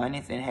to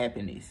abundance and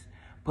happiness.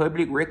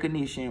 Public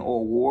recognition or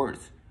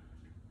awards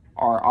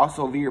are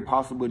also very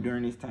possible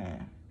during this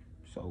time.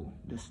 So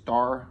the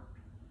star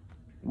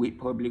with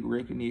public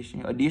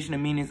recognition. Additional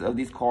meanings of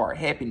this card: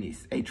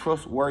 happiness, a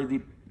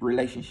trustworthy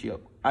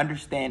relationship,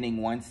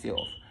 understanding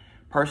oneself,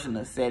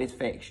 personal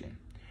satisfaction.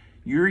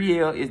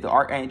 Uriel is the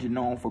archangel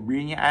known for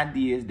brilliant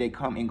ideas that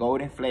come in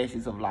golden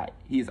flashes of light.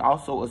 He is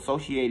also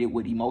associated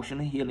with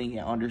emotional healing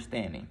and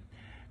understanding.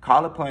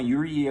 Call upon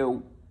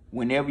Uriel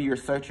whenever you're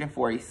searching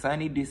for a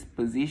sunny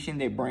disposition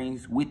that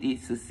brings with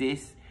it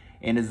success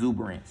and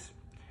exuberance.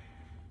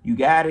 You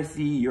gotta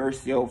see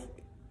yourself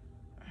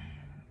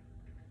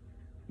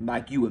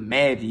like you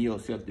imagine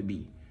yourself to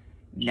be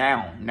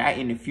now, not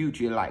in the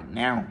future, like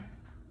now.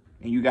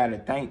 And you gotta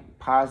think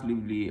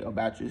positively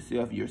about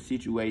yourself, your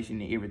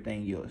situation, and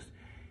everything else.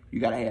 You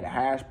gotta have the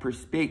highest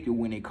perspective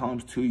when it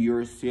comes to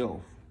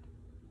yourself.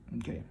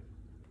 Okay.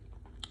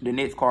 The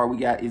next card we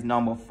got is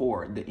number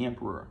 4, the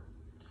Emperor.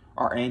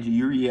 Archangel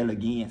Uriel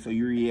again. So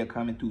Uriel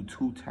coming through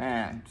 2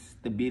 times.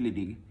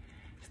 Stability.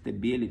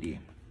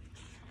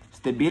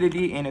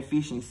 Stability and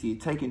efficiency.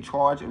 Taking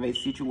charge of a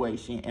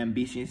situation.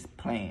 Ambitious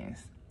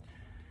plans.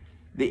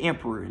 The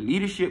Emperor.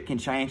 Leadership can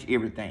change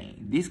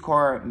everything. This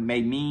card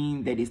may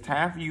mean that it's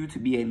time for you to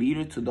be a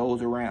leader to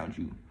those around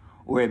you.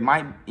 Or it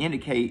might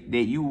indicate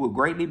that you will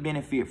greatly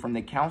benefit from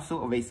the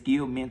counsel of a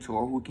skilled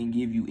mentor who can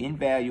give you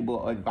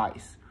invaluable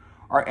advice.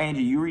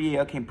 Archangel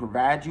Uriel can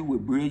provide you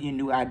with brilliant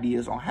new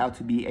ideas on how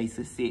to be a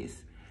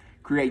success.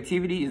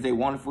 Creativity is a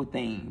wonderful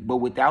thing, but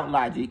without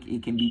logic,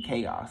 it can be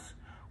chaos.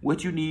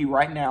 What you need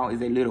right now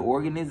is a little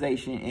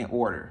organization and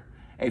order.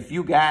 A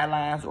few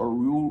guidelines or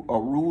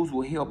rules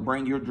will help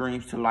bring your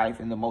dreams to life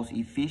in the most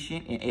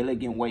efficient and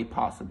elegant way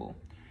possible.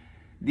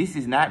 This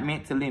is not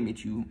meant to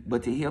limit you,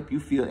 but to help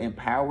you feel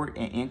empowered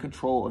and in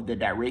control of the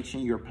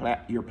direction your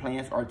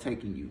plans are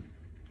taking you.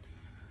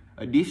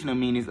 Additional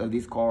meanings of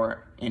this card: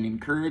 an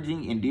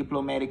encouraging and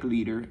diplomatic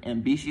leader,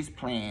 ambitious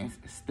plans,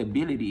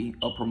 stability,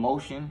 a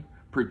promotion,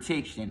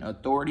 protection,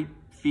 authority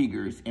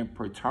figures, and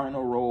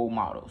paternal role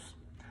models.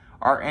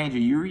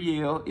 Archangel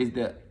Uriel is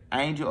the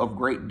angel of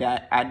great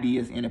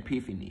ideas and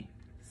epiphany.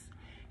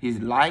 His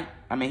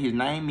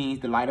name means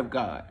the light of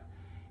God.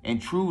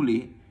 And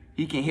truly,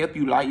 he can help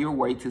you light your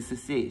way to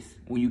success.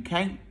 When you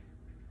can't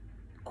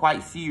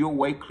quite see your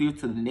way clear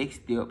to the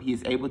next step, he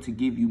is able to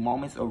give you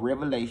moments of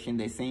revelation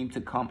that seem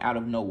to come out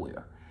of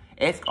nowhere.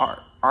 Ask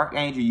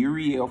Archangel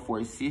Uriel for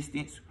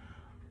assistance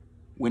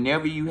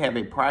whenever you have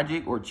a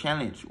project or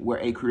challenge where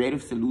a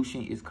creative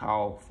solution is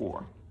called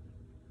for.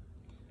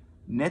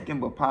 Nothing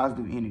but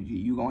positive energy.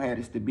 You're going to have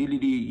the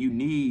stability you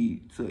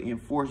need to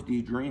enforce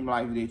this dream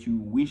life that you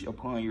wish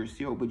upon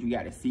yourself, but you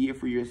got to see it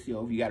for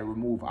yourself. You got to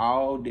remove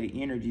all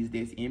the energies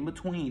that's in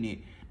between it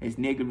that's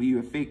negatively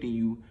affecting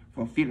you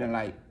from feeling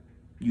like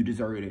you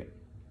deserve it.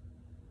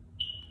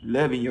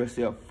 Loving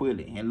yourself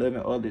fully and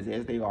loving others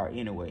as they are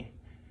anyway.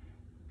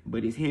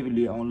 But it's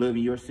heavily on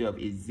loving yourself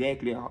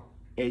exactly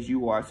as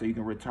you are so you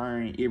can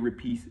return every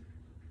piece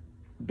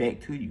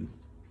back to you.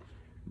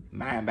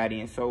 Mind, body,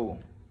 and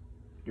soul.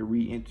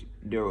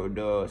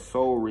 The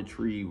soul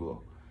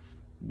retrieval.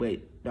 But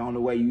the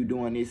only way you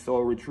doing this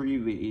soul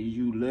retrieval is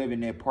you loving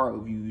that part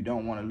of you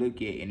don't want to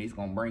look at, and it's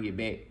going to bring it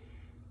back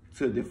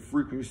to the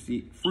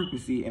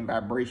frequency and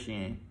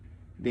vibration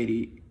that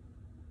it's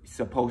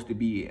supposed to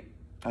be at.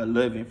 A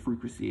loving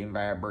frequency and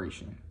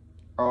vibration.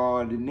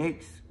 The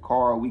next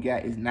card we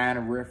got is 9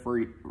 of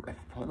Raphael.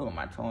 Hold on,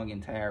 my tongue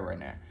getting tired right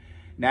now.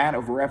 9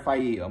 of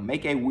Raphael.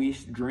 Make a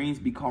wish, dreams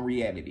become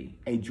reality.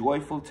 A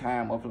joyful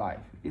time of life.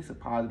 It's a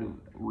positive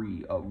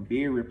read, a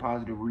very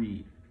positive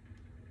read.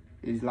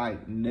 It's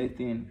like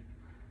nothing.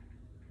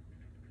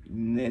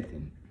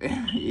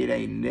 It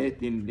ain't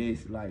nothing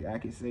that's like I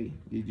can say.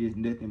 It's just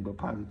nothing but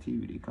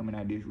positivity coming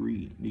out of this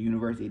read. The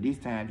universe at this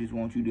time just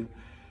wants you to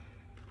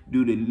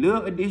do the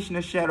little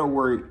additional shadow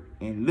work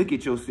and look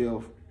at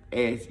yourself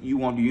as you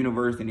want the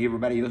universe and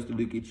everybody else to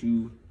look at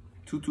you.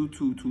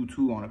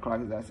 22222 on the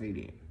clock as I say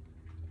that.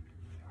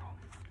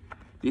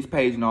 This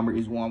page number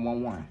is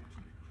 111.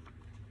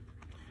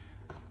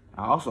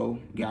 I also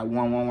got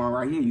 111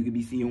 right here. You could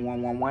be seeing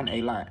 111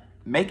 a lot.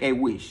 Make a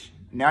wish.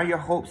 Now your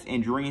hopes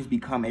and dreams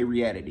become a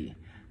reality.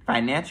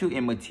 Financial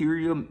and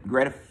material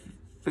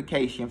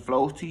gratification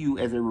flows to you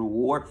as a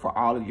reward for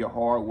all of your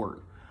hard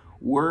work.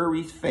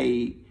 Worries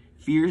fade.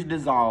 Fears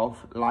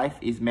dissolve. Life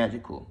is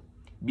magical.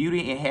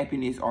 Beauty and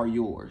happiness are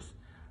yours.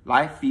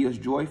 Life feels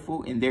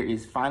joyful, and there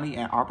is finally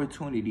an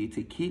opportunity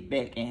to kick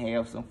back and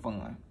have some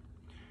fun.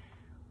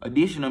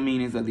 Additional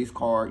meanings of this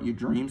card: your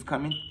dreams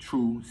coming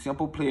true,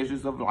 simple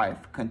pleasures of life,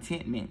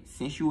 contentment,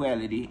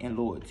 sensuality, and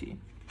loyalty.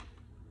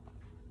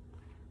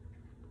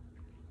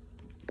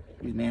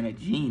 This man a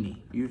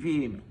genie. You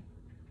feel me?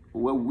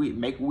 Well,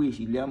 make a wish.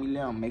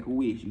 Make a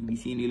wish. You be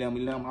seeing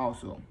the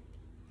also.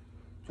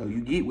 So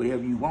you get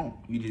whatever you want.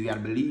 You just got to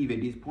believe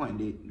at this point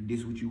that this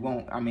is what you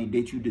want.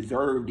 That you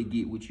deserve to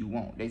get what you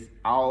want. That's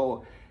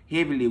all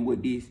heavily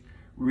what this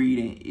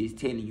reading is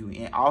telling you.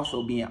 And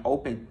also being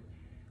open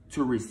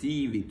to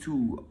receive it,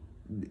 to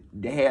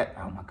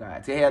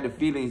have the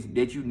feelings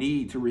that you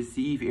need to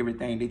receive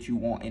everything that you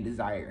want and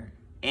desire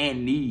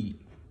and need.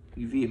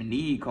 You feel me?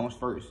 Need comes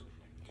first.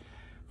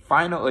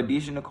 Final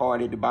additional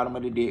card at the bottom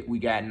of the deck, we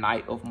got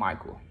Knight of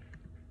Michael.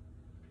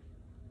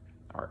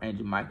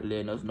 Archangel Michael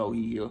letting us know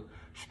he here.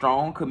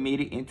 Strong,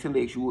 committed,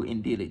 intellectual,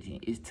 and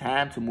diligent. It's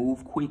time to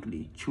move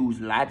quickly. Choose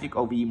logic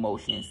over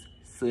emotions.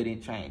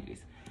 Sudden changes.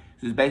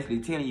 So it's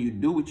basically telling you,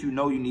 do what you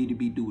know you need to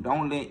be do.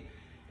 Don't let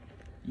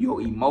your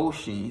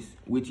emotions,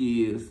 which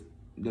is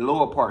the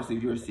lower parts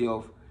of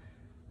yourself,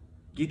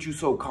 get you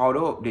so caught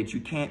up that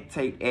you can't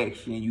take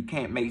action. You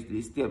can't make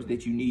the steps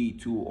that you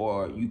need to,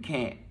 or you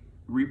can't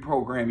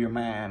reprogram your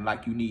mind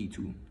like you need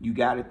to. You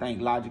got to think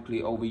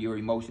logically over your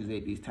emotions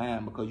at this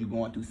time, because you're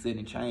going through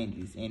sudden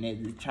changes. And as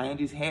the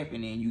changes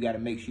happening, you got to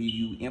make sure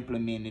you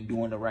implement and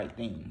doing the right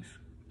things.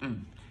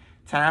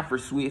 Time for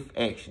swift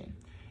action.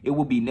 It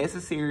will be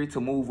necessary to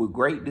move with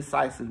great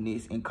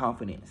decisiveness and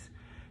confidence.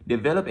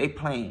 Develop a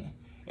plan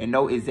and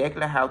know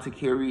exactly how to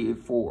carry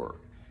it forward.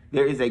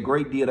 There is a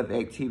great deal of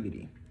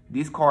activity.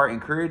 This card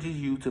encourages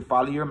you to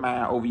follow your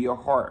mind over your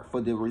heart for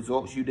the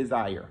results you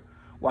desire.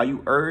 While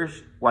you're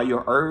urged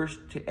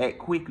to act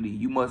quickly,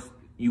 you must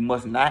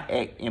not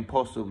act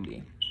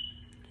impulsively.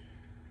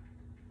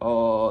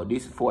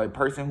 This is for a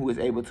person who is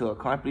able to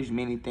accomplish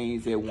many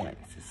things at once.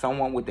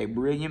 Someone with a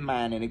brilliant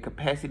mind and a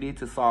capacity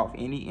to solve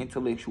any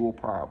intellectual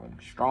problem.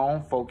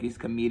 Strong,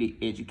 focused, committed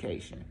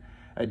education.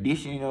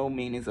 Additional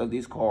meanings of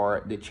this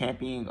card: the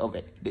champion of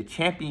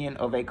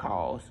a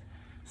cause.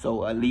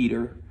 So a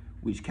leader,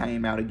 which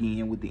came out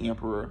again with the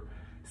Emperor.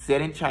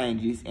 Sudden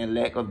changes and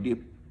lack of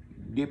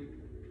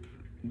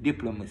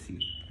diplomacy.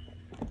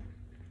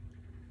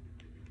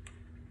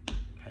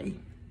 Hey,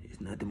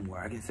 there's nothing more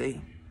I can say.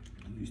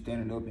 You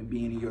standing up and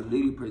being in your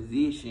leader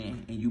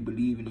position and you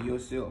believing in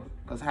yourself.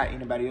 Because how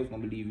anybody else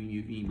gonna believe in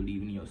you if you ain't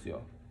believing in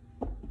yourself?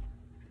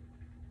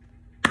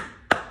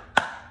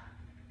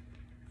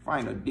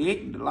 Final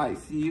deck, the Light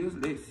Seals.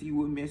 Let's see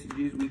what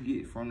messages we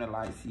get from the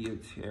Light Seal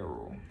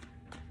Tarot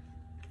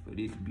for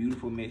this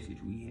beautiful message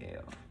we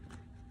have.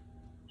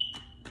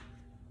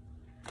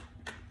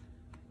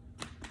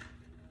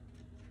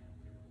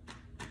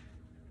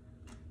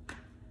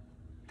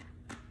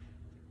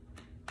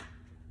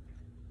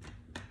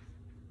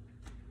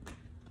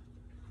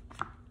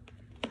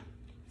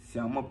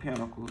 Seven of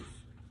Pentacles.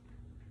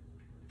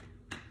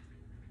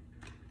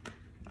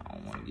 I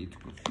don't want to get too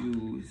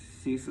confused.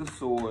 Six of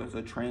Swords,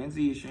 a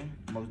transition.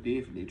 Most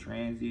definitely a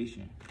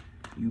transition.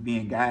 You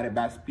being guided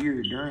by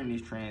spirit during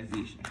this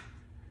transition.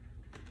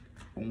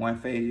 From one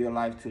phase of your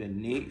life to the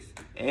next.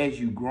 As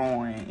you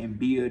growing and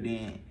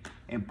building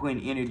and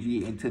putting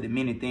energy into the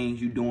many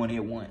things you're doing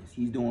at once.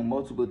 He's doing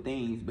multiple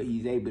things, but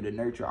he's able to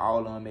nurture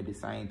all of them at the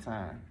same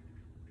time.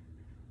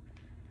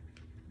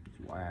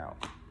 Wow.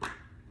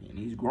 And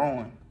he's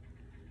growing.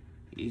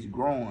 It's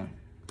growing.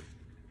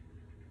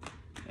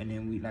 And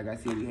then like I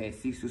said, we had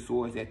Six of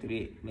Swords after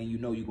that. Then you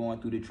know you're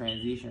going through the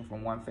transition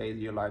from one phase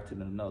of your life to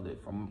another.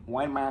 From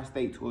one mind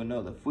state to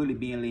another. Fully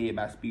being led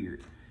by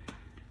spirit.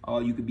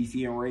 You could be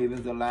seeing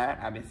ravens a lot.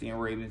 I've been seeing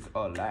ravens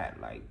a lot.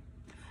 Like,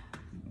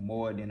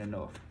 more than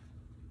enough.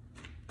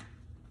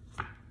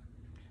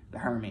 The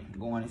Hermit.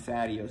 Going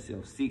inside of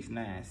yourself.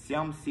 6-9.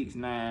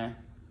 7-6-9.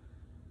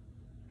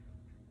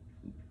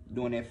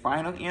 Doing that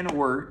final inner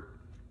work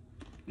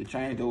to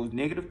change those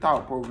negative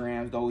thought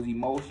programs, those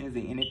emotions,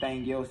 and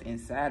anything else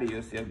inside of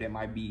yourself that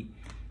might be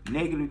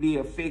negatively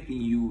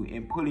affecting you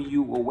and pulling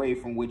you away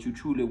from what you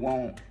truly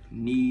want,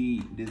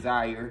 need,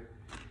 desire.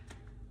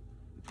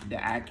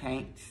 The I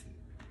can't,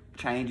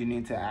 changing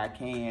into I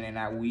can and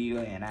I will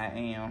and I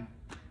am.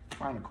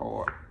 Final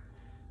card.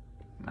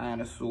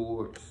 9 of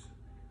Swords.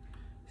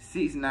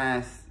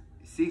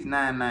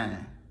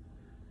 6-9-9.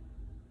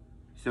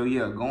 So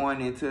yeah,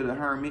 going into the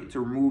Hermit to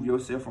remove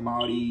yourself from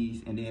all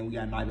these. And then we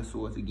got Knight of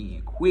Swords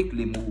again.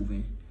 Quickly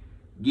moving.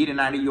 Getting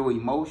out of your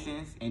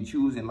emotions and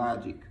choosing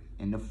logic.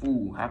 And the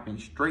Fool. Hopping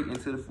straight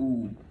into the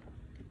Fool.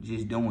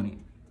 Just doing it.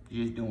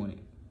 Just doing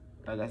it.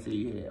 Like I said,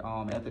 you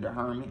had after the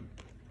Hermit,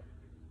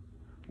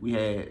 we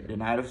had the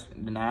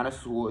Nine of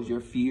Swords,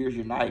 your fears,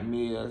 your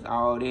nightmares,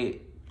 all that.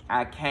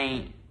 I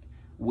can't,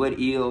 what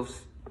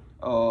ifs,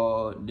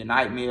 the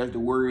nightmares, the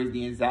worries,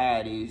 the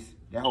anxieties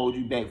that hold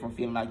you back from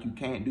feeling like you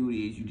can't do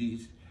this.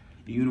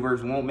 The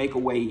universe won't make a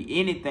way.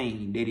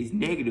 Anything that is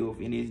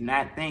negative and is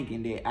not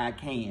thinking that I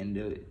can.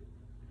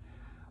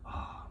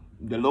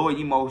 The lower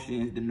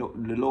emotions, the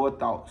lower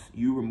thoughts.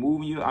 You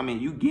removing you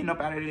getting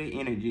up out of that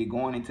energy,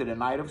 going into the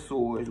Knight of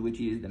Swords, which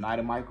is the Knight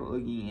of Michael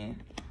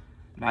again.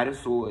 Knight of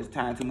Swords,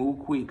 time to move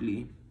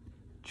quickly.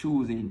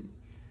 Choosing.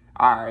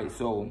 Alright,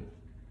 so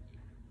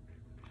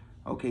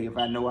okay, if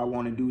I know I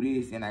want to do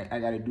this and I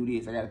got to do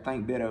this, I got to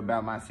think better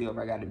about myself.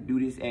 I got to do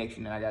this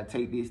action and I got to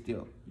take this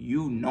step.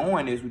 You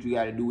knowing that's what you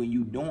got to do and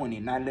you doing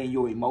it, not letting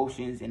your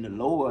emotions and the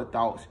lower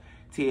thoughts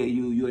tell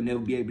you you'll never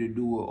be able to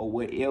do it or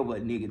whatever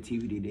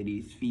negativity that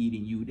is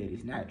feeding you that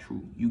is not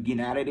true. You getting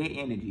out of that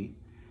energy,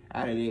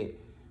 out of that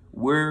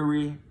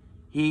worry,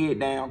 head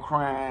down,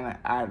 crying,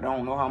 I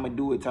don't know how I'm going to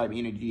do it type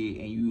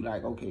energy, and you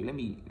like, okay, let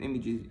me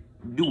just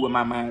do what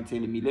my mind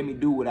telling me. Let me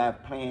do what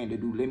I've planned to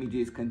do. Let me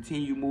just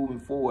continue moving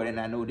forward, and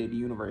I know that the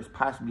universe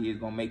possibly is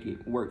going to make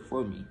it work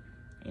for me.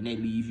 And that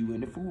leaves you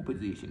in the full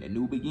position, a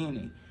new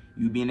beginning.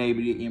 You being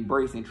able to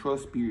embrace and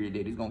trust spirit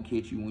that is going to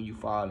catch you when you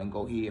fall and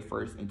go head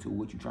first into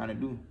what you're trying to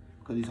do.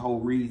 Because this whole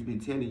read's been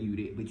telling you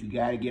that, but you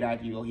got to get out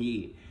of your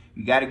head.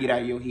 You got to get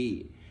out of your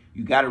head.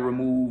 You got to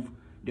remove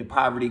the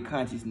poverty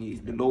consciousness,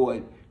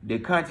 the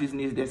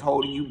consciousness that's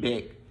holding you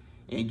back,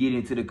 and get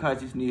into the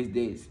consciousness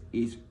that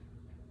is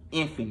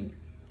infinite.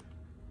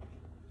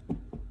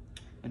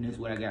 And that's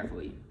what I got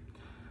for you.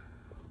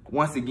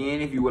 Once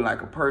again, if you would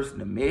like a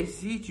personal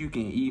message, you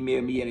can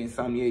email me at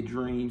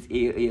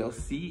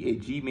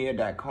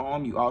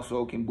insomniacdreamsllc@gmail.com. You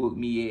also can book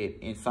me at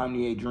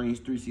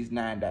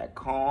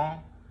insomniacdreams369.com.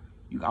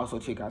 You can also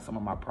check out some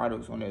of my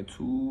products on there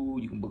too.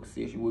 You can book a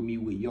session with me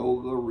with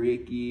yoga,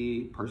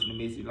 Reiki, personal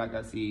message, like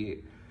I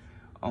said.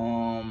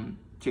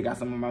 Check out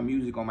some of my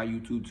music on my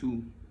YouTube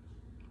too.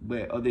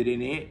 But other than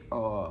that,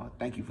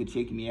 thank you for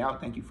checking me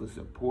out. Thank you for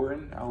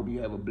supporting. I hope you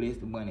have a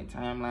blessed, abundant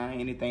timeline.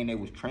 Anything that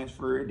was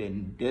transferred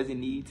that doesn't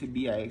need to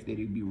be, I ask that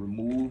it be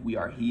removed. We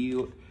are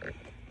healed,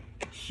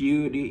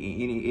 shielded, and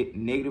any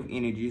negative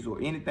energies or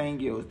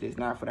anything else that's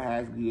not for the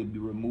highest good be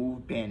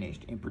removed,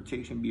 banished, and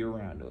protection be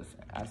around us.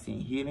 I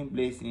send healing,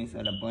 blessings,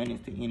 and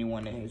abundance to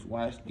anyone that has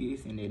watched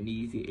this and that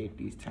needs it at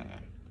this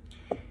time.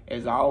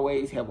 As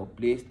always, have a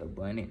blessed,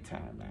 abundant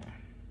timeline.